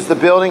 can we use the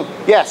building?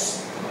 Yes.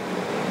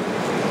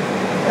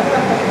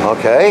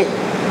 Okay.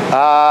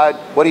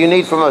 What do you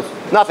need from us?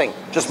 Nothing.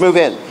 Just move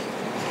in.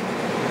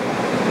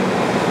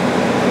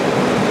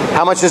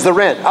 How much is the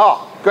rent?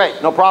 Oh,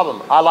 great. No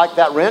problem. I like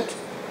that rent.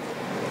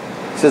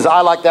 He says,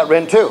 I like that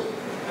rent too.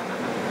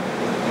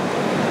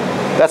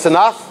 That's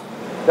enough.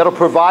 That'll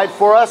provide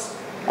for us.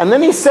 And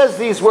then he says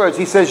these words.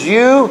 He says,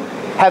 you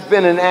have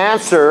been an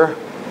answer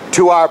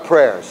to our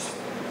prayers.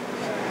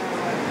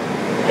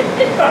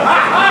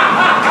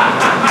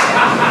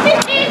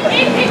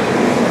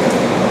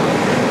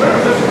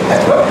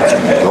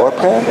 Your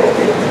prayer?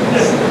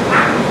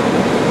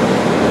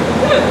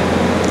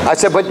 I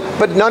said, but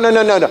no.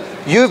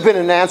 You've been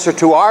an answer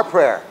to our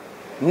prayer.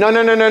 No.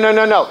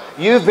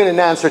 You've been an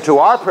answer to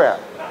our prayer.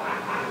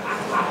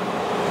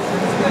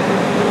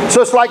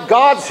 So it's like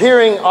God's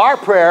hearing our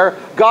prayer,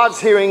 God's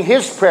hearing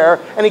His prayer,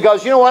 and He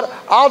goes, you know what?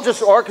 I'll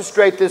just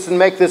orchestrate this and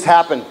make this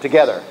happen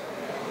together.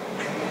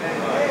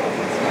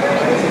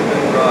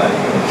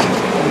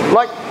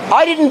 Like,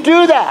 I didn't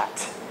do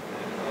that.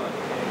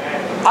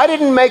 I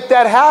didn't make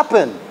that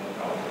happen.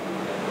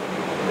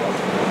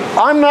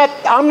 I'm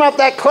not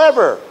that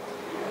clever.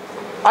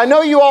 I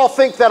know you all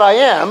think that I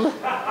am,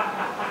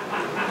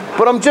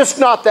 but I'm just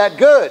not that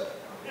good.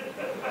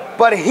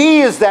 But He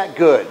is that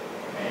good.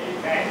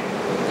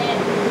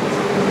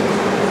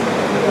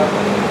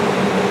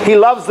 He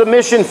loves the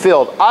mission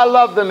field. I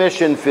love the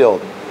mission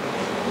field.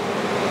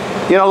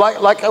 You know,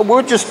 like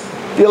we're just,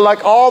 you know,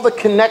 like all the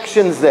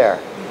connections there.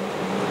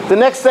 The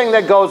next thing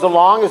that goes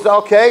along is,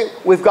 okay,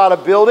 we've got a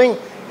building.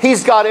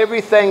 He's got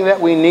everything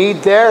that we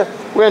need there.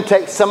 We're going to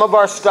take some of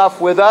our stuff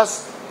with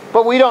us,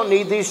 but we don't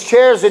need these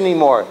chairs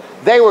anymore.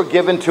 They were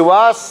given to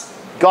us.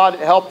 God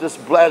helped us,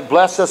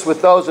 bless us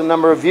with those a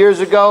number of years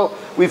ago.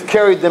 We've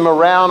carried them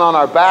around on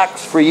our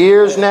backs for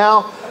years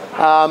now.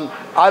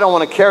 I don't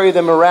want to carry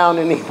them around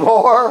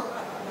anymore.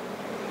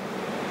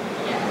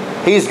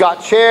 He's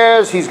got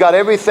chairs. He's got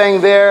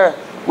everything there.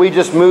 We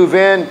just move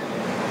in.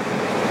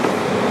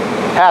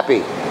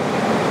 Happy.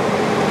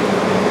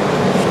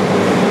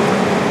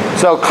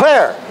 So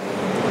Claire,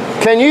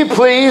 can you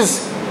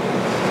please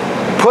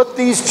put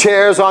these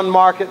chairs on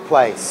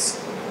Marketplace?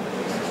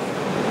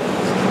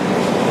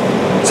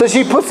 So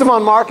she puts them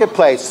on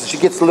Marketplace. She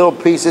gets little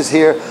pieces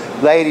here.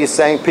 Ladies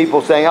saying,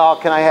 people saying, oh,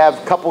 can I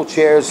have a couple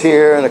chairs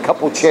here and a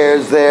couple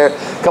chairs there,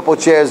 a couple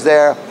chairs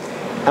there?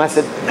 And I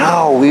said,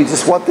 no, we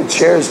just want the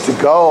chairs to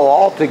go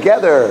all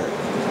together.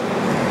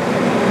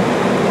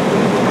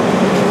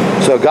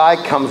 So a guy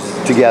comes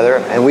together,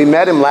 and we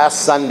met him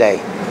last Sunday.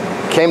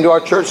 Came to our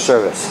church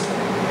service.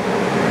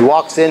 He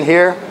walks in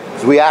here,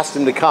 so we asked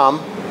him to come.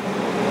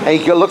 And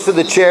he looks at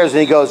the chairs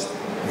and he goes,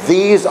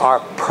 these are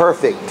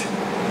perfect.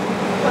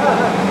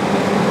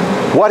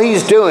 What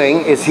he's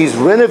doing is he's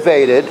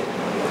renovated.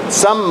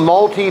 Some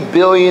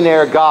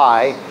multi-billionaire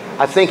guy,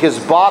 I think, has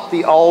bought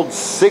the old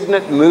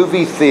Signet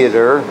movie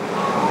theater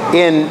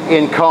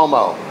in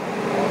Como.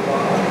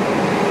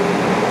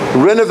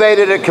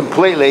 Renovated it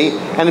completely,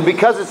 and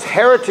because it's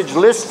heritage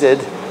listed,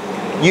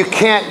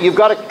 you've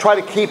got to try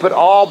to keep it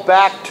all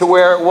back to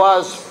where it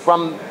was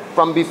from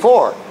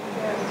before.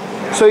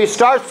 So he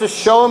starts to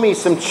show me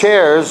some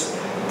chairs.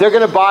 They're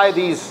going to buy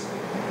these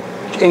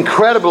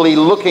incredibly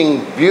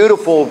looking,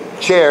 beautiful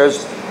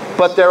chairs,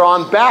 but they're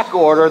on back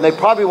order, and they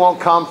probably won't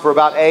come for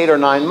about 8 or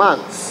 9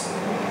 months.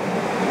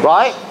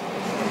 Right?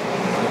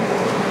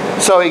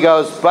 So he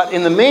goes, but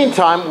in the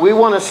meantime, we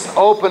want to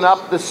open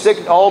up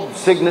the old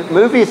Signet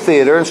movie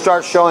theater and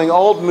start showing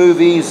old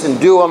movies and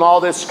doing all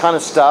this kind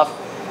of stuff.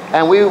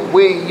 And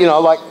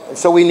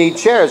so we need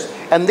chairs.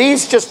 And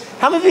these just,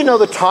 how many of you know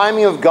the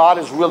timing of God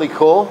is really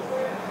cool?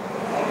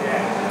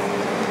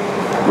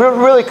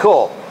 Really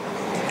cool.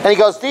 And he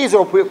goes, these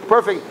are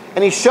perfect.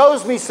 And he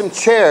shows me some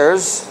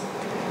chairs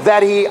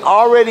that he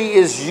already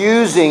is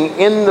using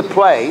in the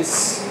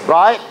place,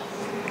 right?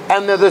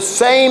 And they're the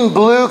same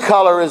blue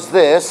color as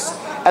this,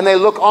 and they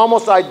look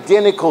almost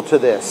identical to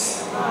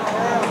this.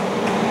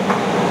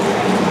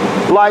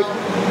 Like,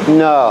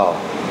 no.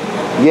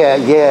 Yeah,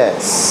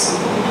 yes.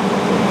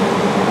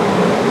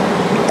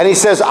 And he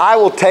says, I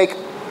will take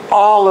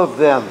all of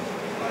them.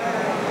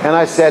 And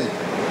I said,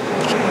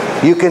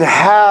 you can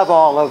have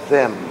all of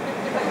them.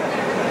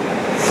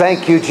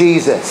 Thank you,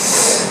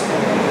 Jesus.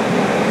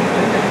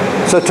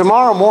 So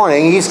tomorrow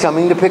morning, he's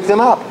coming to pick them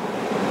up.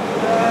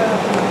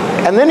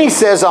 And then he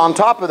says, on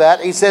top of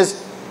that, he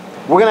says,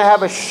 we're going to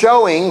have a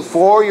showing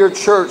for your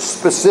church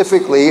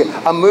specifically,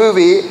 a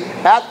movie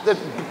at the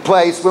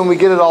place when we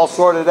get it all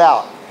sorted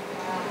out.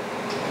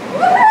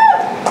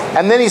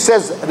 And then he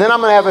says, then I'm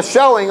going to have a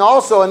showing,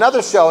 also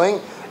another showing.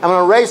 I'm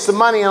going to raise some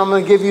money, and I'm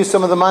going to give you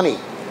some of the money.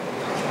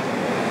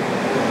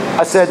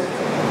 I said,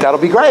 that'll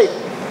be great.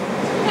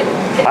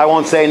 I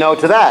won't say no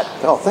to that.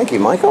 Oh, thank you,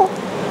 Michael.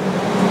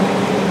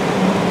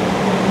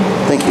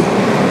 Thank you.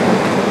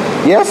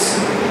 Yes?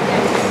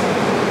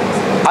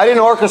 I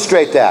didn't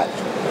orchestrate that.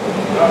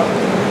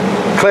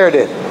 Claire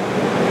did.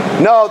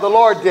 No, the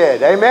Lord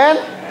did. Amen?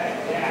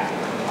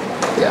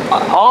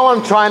 Yeah. All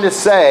I'm trying to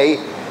say,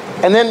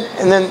 and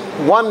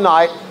then one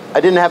night,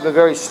 I didn't have a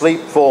very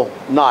sleepful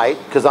night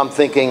because I'm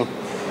thinking,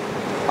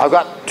 I've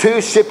got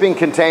 2 shipping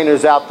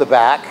containers out the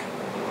back.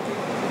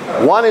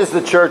 One is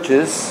the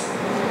church's,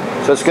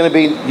 so it's going to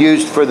be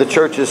used for the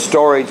church's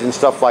storage and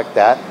stuff like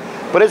that.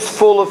 But it's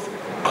full of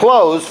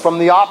clothes from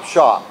the op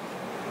shop.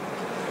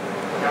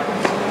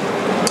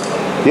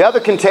 The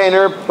other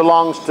container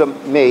belongs to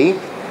me.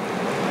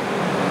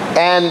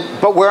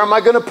 But where am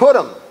I going to put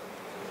them?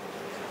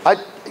 I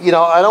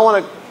don't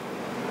want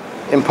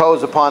to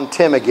impose upon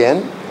Tim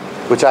again,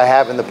 which I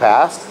have in the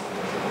past.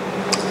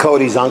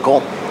 Cody's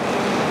uncle.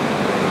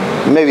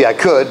 Maybe I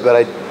could, but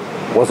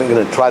I wasn't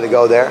going to try to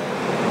go there.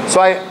 So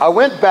I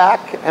went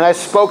back and I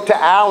spoke to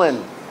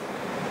Alan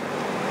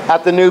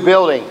at the new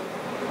building,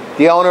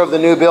 the owner of the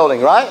new building,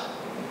 right?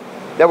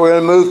 That we're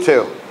going to move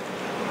to.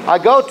 I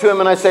go to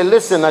him and I say,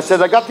 listen, I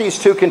said, I got these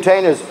 2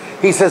 containers.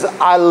 He says,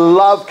 I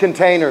love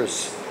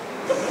containers.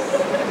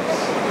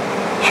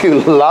 You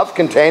love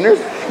containers?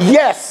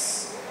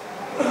 Yes.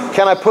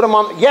 Can I put them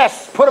on?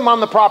 Yes, put them on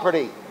the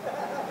property.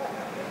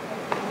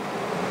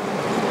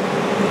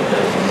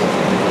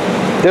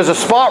 There's a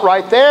spot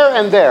right there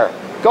and there.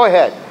 Go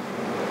ahead.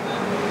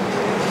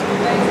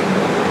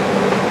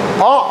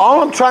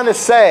 All I'm trying to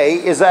say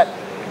is that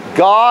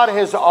God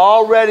has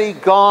already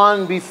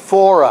gone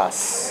before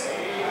us.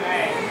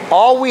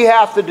 All we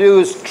have to do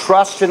is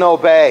trust and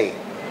obey.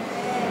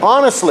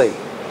 Honestly.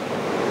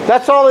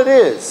 That's all it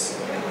is.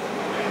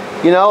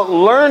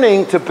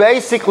 Learning to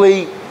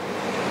basically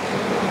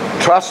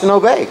trust and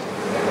obey.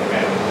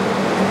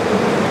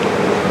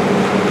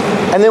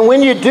 And then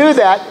when you do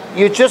that,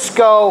 you just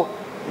go,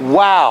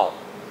 wow.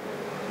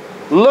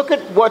 Look at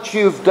what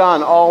you've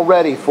done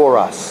already for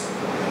us.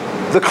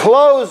 The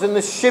clothes in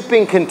the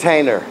shipping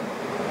container.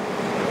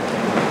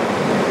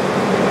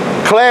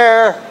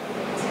 Claire,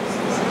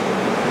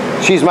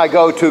 she's my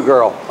go-to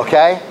girl,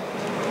 okay?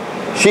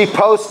 She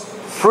posts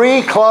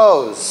free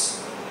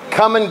clothes.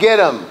 Come and get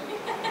them.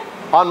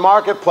 on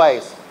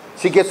Marketplace.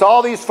 She gets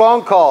all these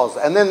phone calls,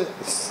 and then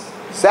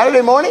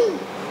Saturday morning?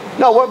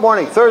 No, what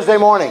morning? Thursday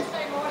morning.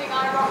 Thursday morning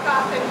I rock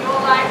up and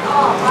you're like,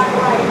 oh, by the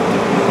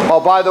way. Oh,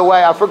 by the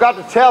way, I forgot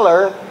to tell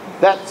her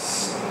that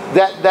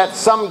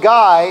some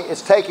guy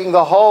is taking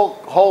the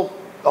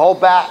whole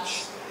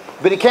batch,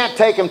 but he can't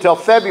take them till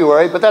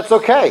February. But that's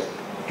okay.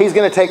 He's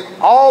going to take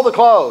all the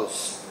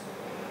clothes,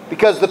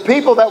 because the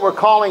people that were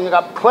calling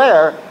up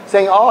Claire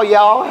saying, "Oh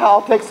yeah,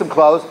 I'll take some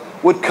clothes,"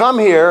 would come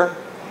here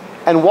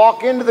and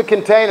walk into the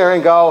container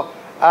and go,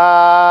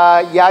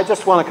 "Yeah, I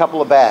just want a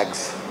couple of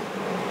bags."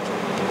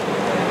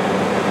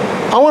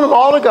 I want them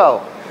all to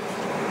go.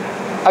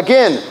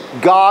 Again,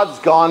 God's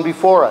gone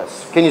before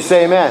us. Can you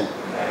say amen?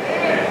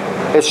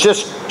 It's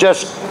just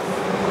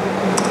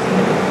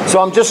so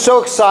I'm just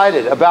so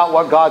excited about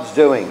what God's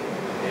doing.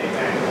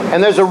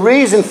 And there's a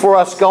reason for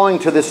us going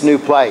to this new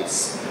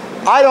place.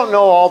 I don't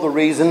know all the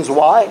reasons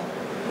why.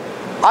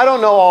 I don't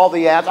know all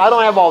the answers. I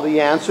don't have all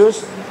the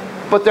answers.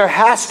 But there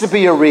has to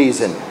be a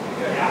reason.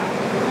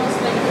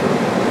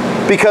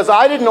 Because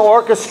I didn't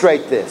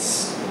orchestrate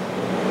this.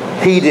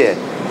 He did.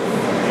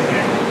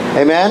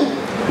 Amen?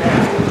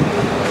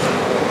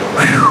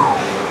 Whew.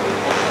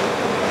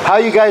 How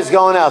are you guys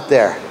going out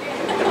there?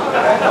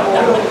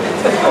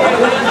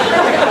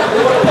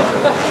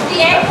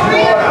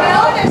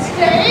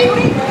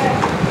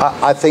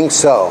 I think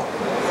so.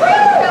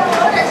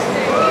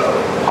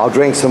 I'll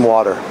drink some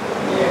water.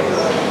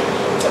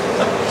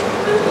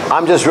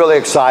 I'm just really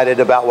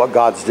excited about what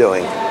God's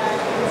doing.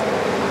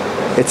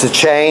 It's a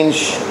change.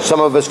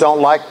 Some of us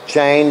don't like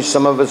change.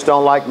 Some of us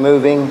don't like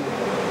moving.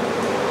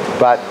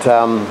 But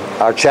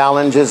our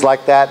challenge is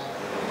like that.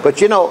 But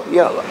you know,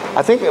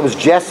 I think it was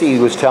Jesse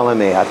who was telling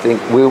me. I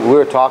think we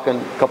were talking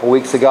a couple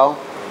weeks ago.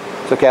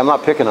 It's okay, I'm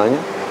not picking on you.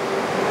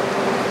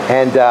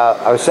 And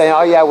I was saying,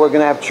 oh yeah, we're going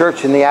to have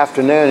church in the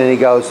afternoon. And he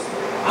goes,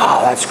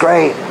 oh, that's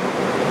great.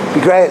 Be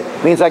great.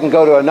 It means I can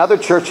go to another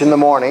church in the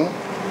morning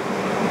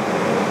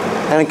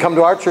and then come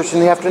to our church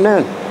in the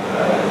afternoon.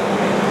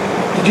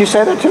 Did you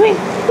say that to me?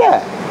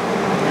 Yeah.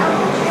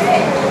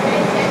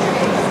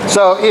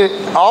 So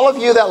all of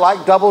you that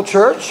like double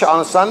church on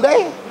a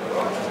Sunday,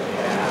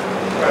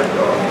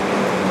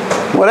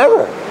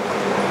 whatever.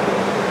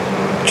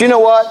 But you know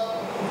what?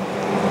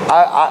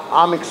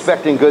 I'm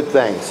expecting good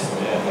things.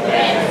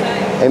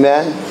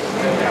 Amen?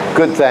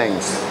 Good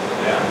things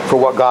for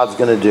what God's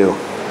going to do.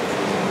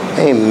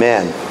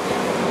 Amen.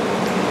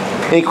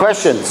 Any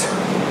questions?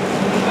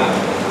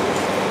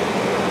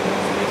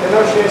 Can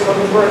I share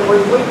something very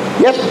briefly?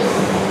 Yep.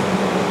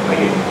 Thank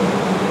you.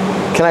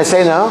 Can I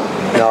say no?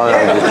 No,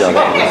 I'm just joking.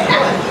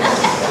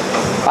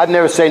 I'd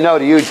never say no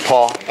to you,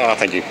 Paul. Oh,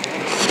 thank you.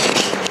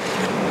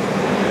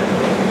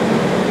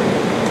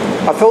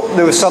 I thought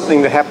there was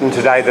something that happened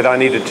today that I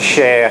needed to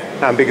share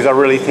because I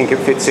really think it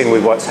fits in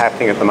with what's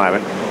happening at the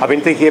moment. I've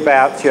been thinking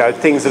about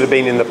things that have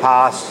been in the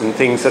past and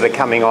things that are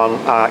coming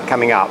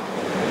up.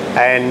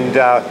 And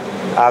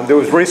there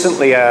was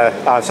recently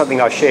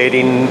something I shared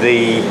in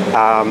the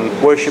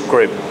worship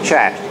group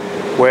chat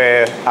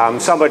where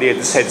somebody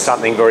had said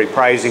something very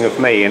praising of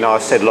me, and I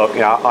said, look,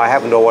 I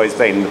haven't always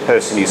been the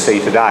person you see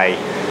today.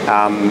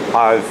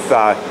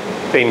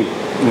 I've been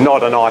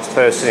not a nice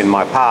person in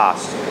my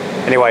past.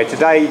 Anyway,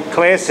 today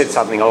Claire said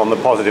something along the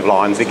positive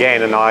lines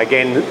again, and I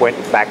again went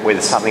back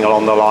with something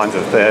along the lines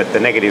of the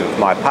negative of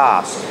my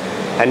past.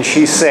 And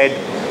she said,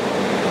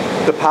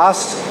 the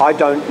past, I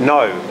don't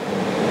know.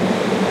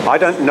 I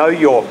don't know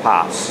your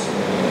past.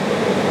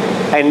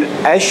 And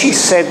as she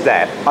said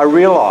that, I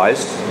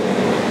realised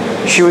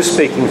she was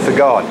speaking for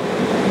God.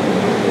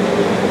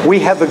 We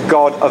have a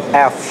God of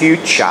our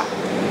future,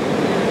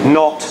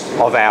 not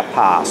of our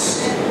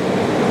past.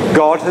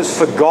 God has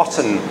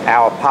forgotten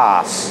our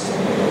past.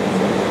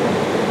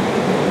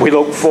 We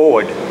look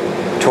forward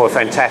to a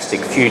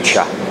fantastic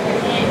future.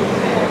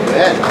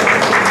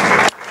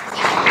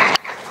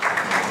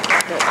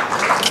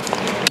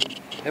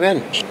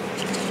 Amen.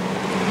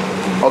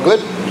 All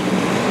good?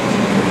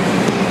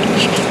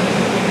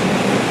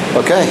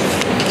 Okay.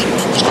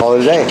 Call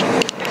it a day.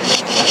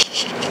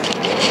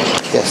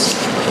 Yes.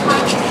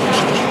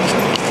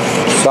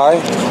 Sorry?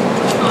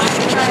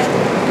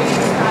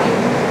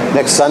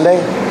 Next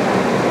Sunday?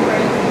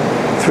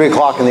 3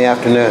 o'clock in the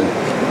afternoon.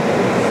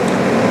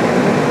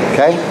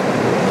 Okay?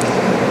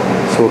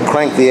 So we'll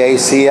crank the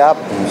AC up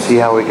and see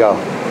how we go.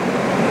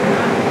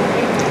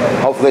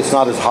 Hopefully it's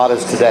not as hot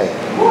as today.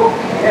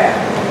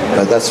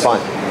 But that's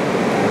fine.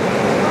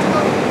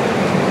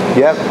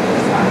 Yep.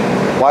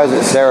 Why is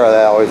it Sarah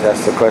that always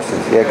asks the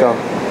questions? Yeah, go.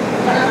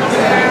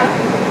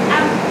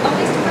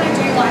 Obviously we're going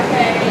to do like a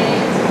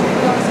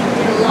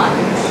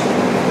lunch.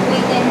 We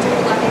then do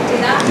like a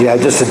dinner. Yeah,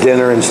 just a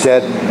dinner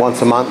instead,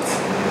 once a month.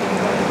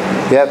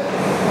 Yep.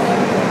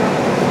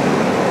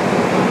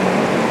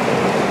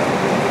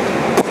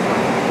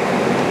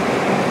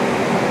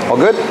 All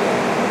good?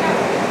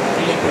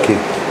 Thank you.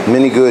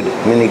 Many good,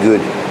 many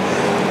good.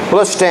 Well,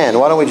 let's stand.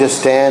 Why don't we just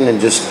stand and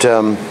just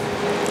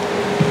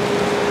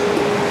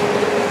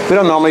We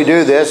don't normally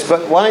do this,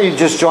 but why don't you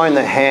just join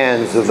the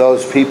hands of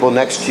those people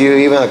next to you,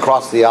 even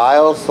across the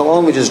aisles? So why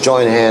don't we just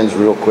join hands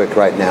real quick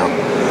right now,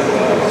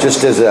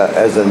 just as a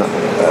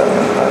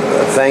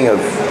thing of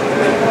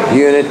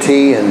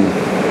unity and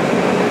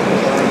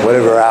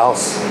whatever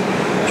else.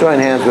 Join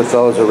hands with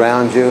those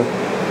around you,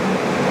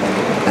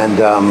 and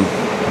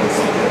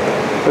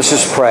let's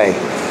just pray.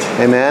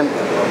 Amen.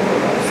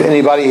 If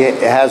anybody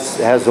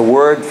has a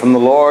word from the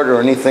Lord or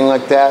anything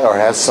like that, or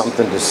has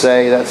something to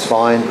say, that's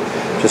fine.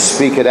 Just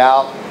speak it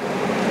out.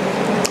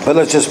 But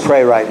let's just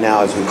pray right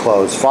now as we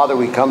close. Father,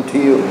 we come to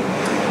you.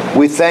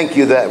 We thank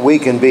you that we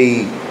can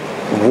be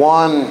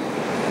one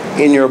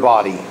in your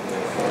body.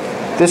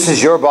 This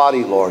is your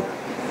body, Lord.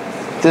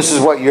 This is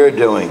what you're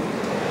doing.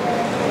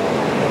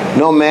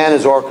 No man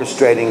is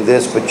orchestrating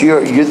this, but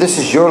this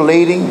is your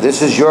leading,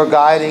 this is your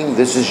guiding,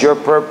 this is your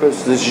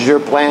purpose, this is your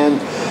plan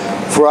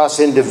for us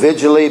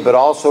individually, but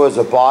also as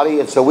a body.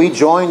 And so we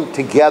join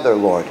together,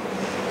 Lord,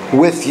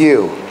 with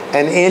you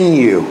and in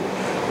you.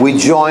 We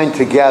join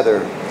together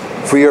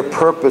for your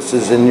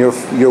purposes and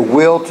your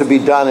will to be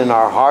done in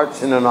our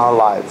hearts and in our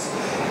lives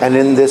and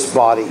in this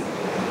body.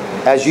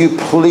 As you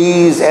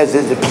please, as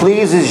it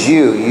pleases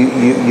you,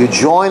 you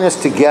join us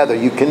together,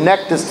 you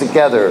connect us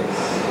together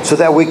so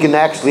that we can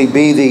actually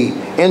be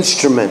the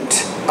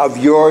instrument of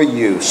your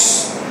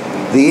use.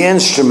 The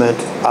instrument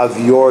of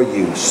your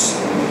use.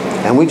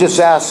 And we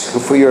just ask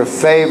for your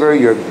favor,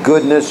 your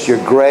goodness,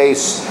 your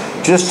grace,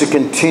 just to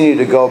continue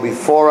to go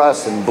before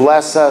us and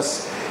bless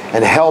us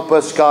and help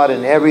us, God,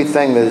 in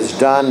everything that is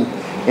done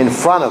in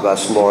front of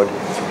us, Lord.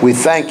 We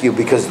thank you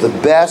because the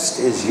best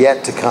is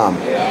yet to come.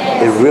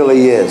 It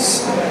really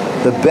is.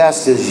 The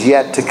best is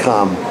yet to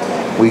come.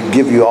 We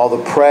give you all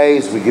the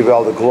praise, we give you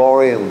all the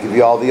glory, and we give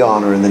you all the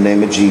honor in the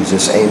name of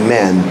Jesus.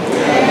 Amen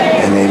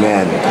and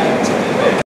amen.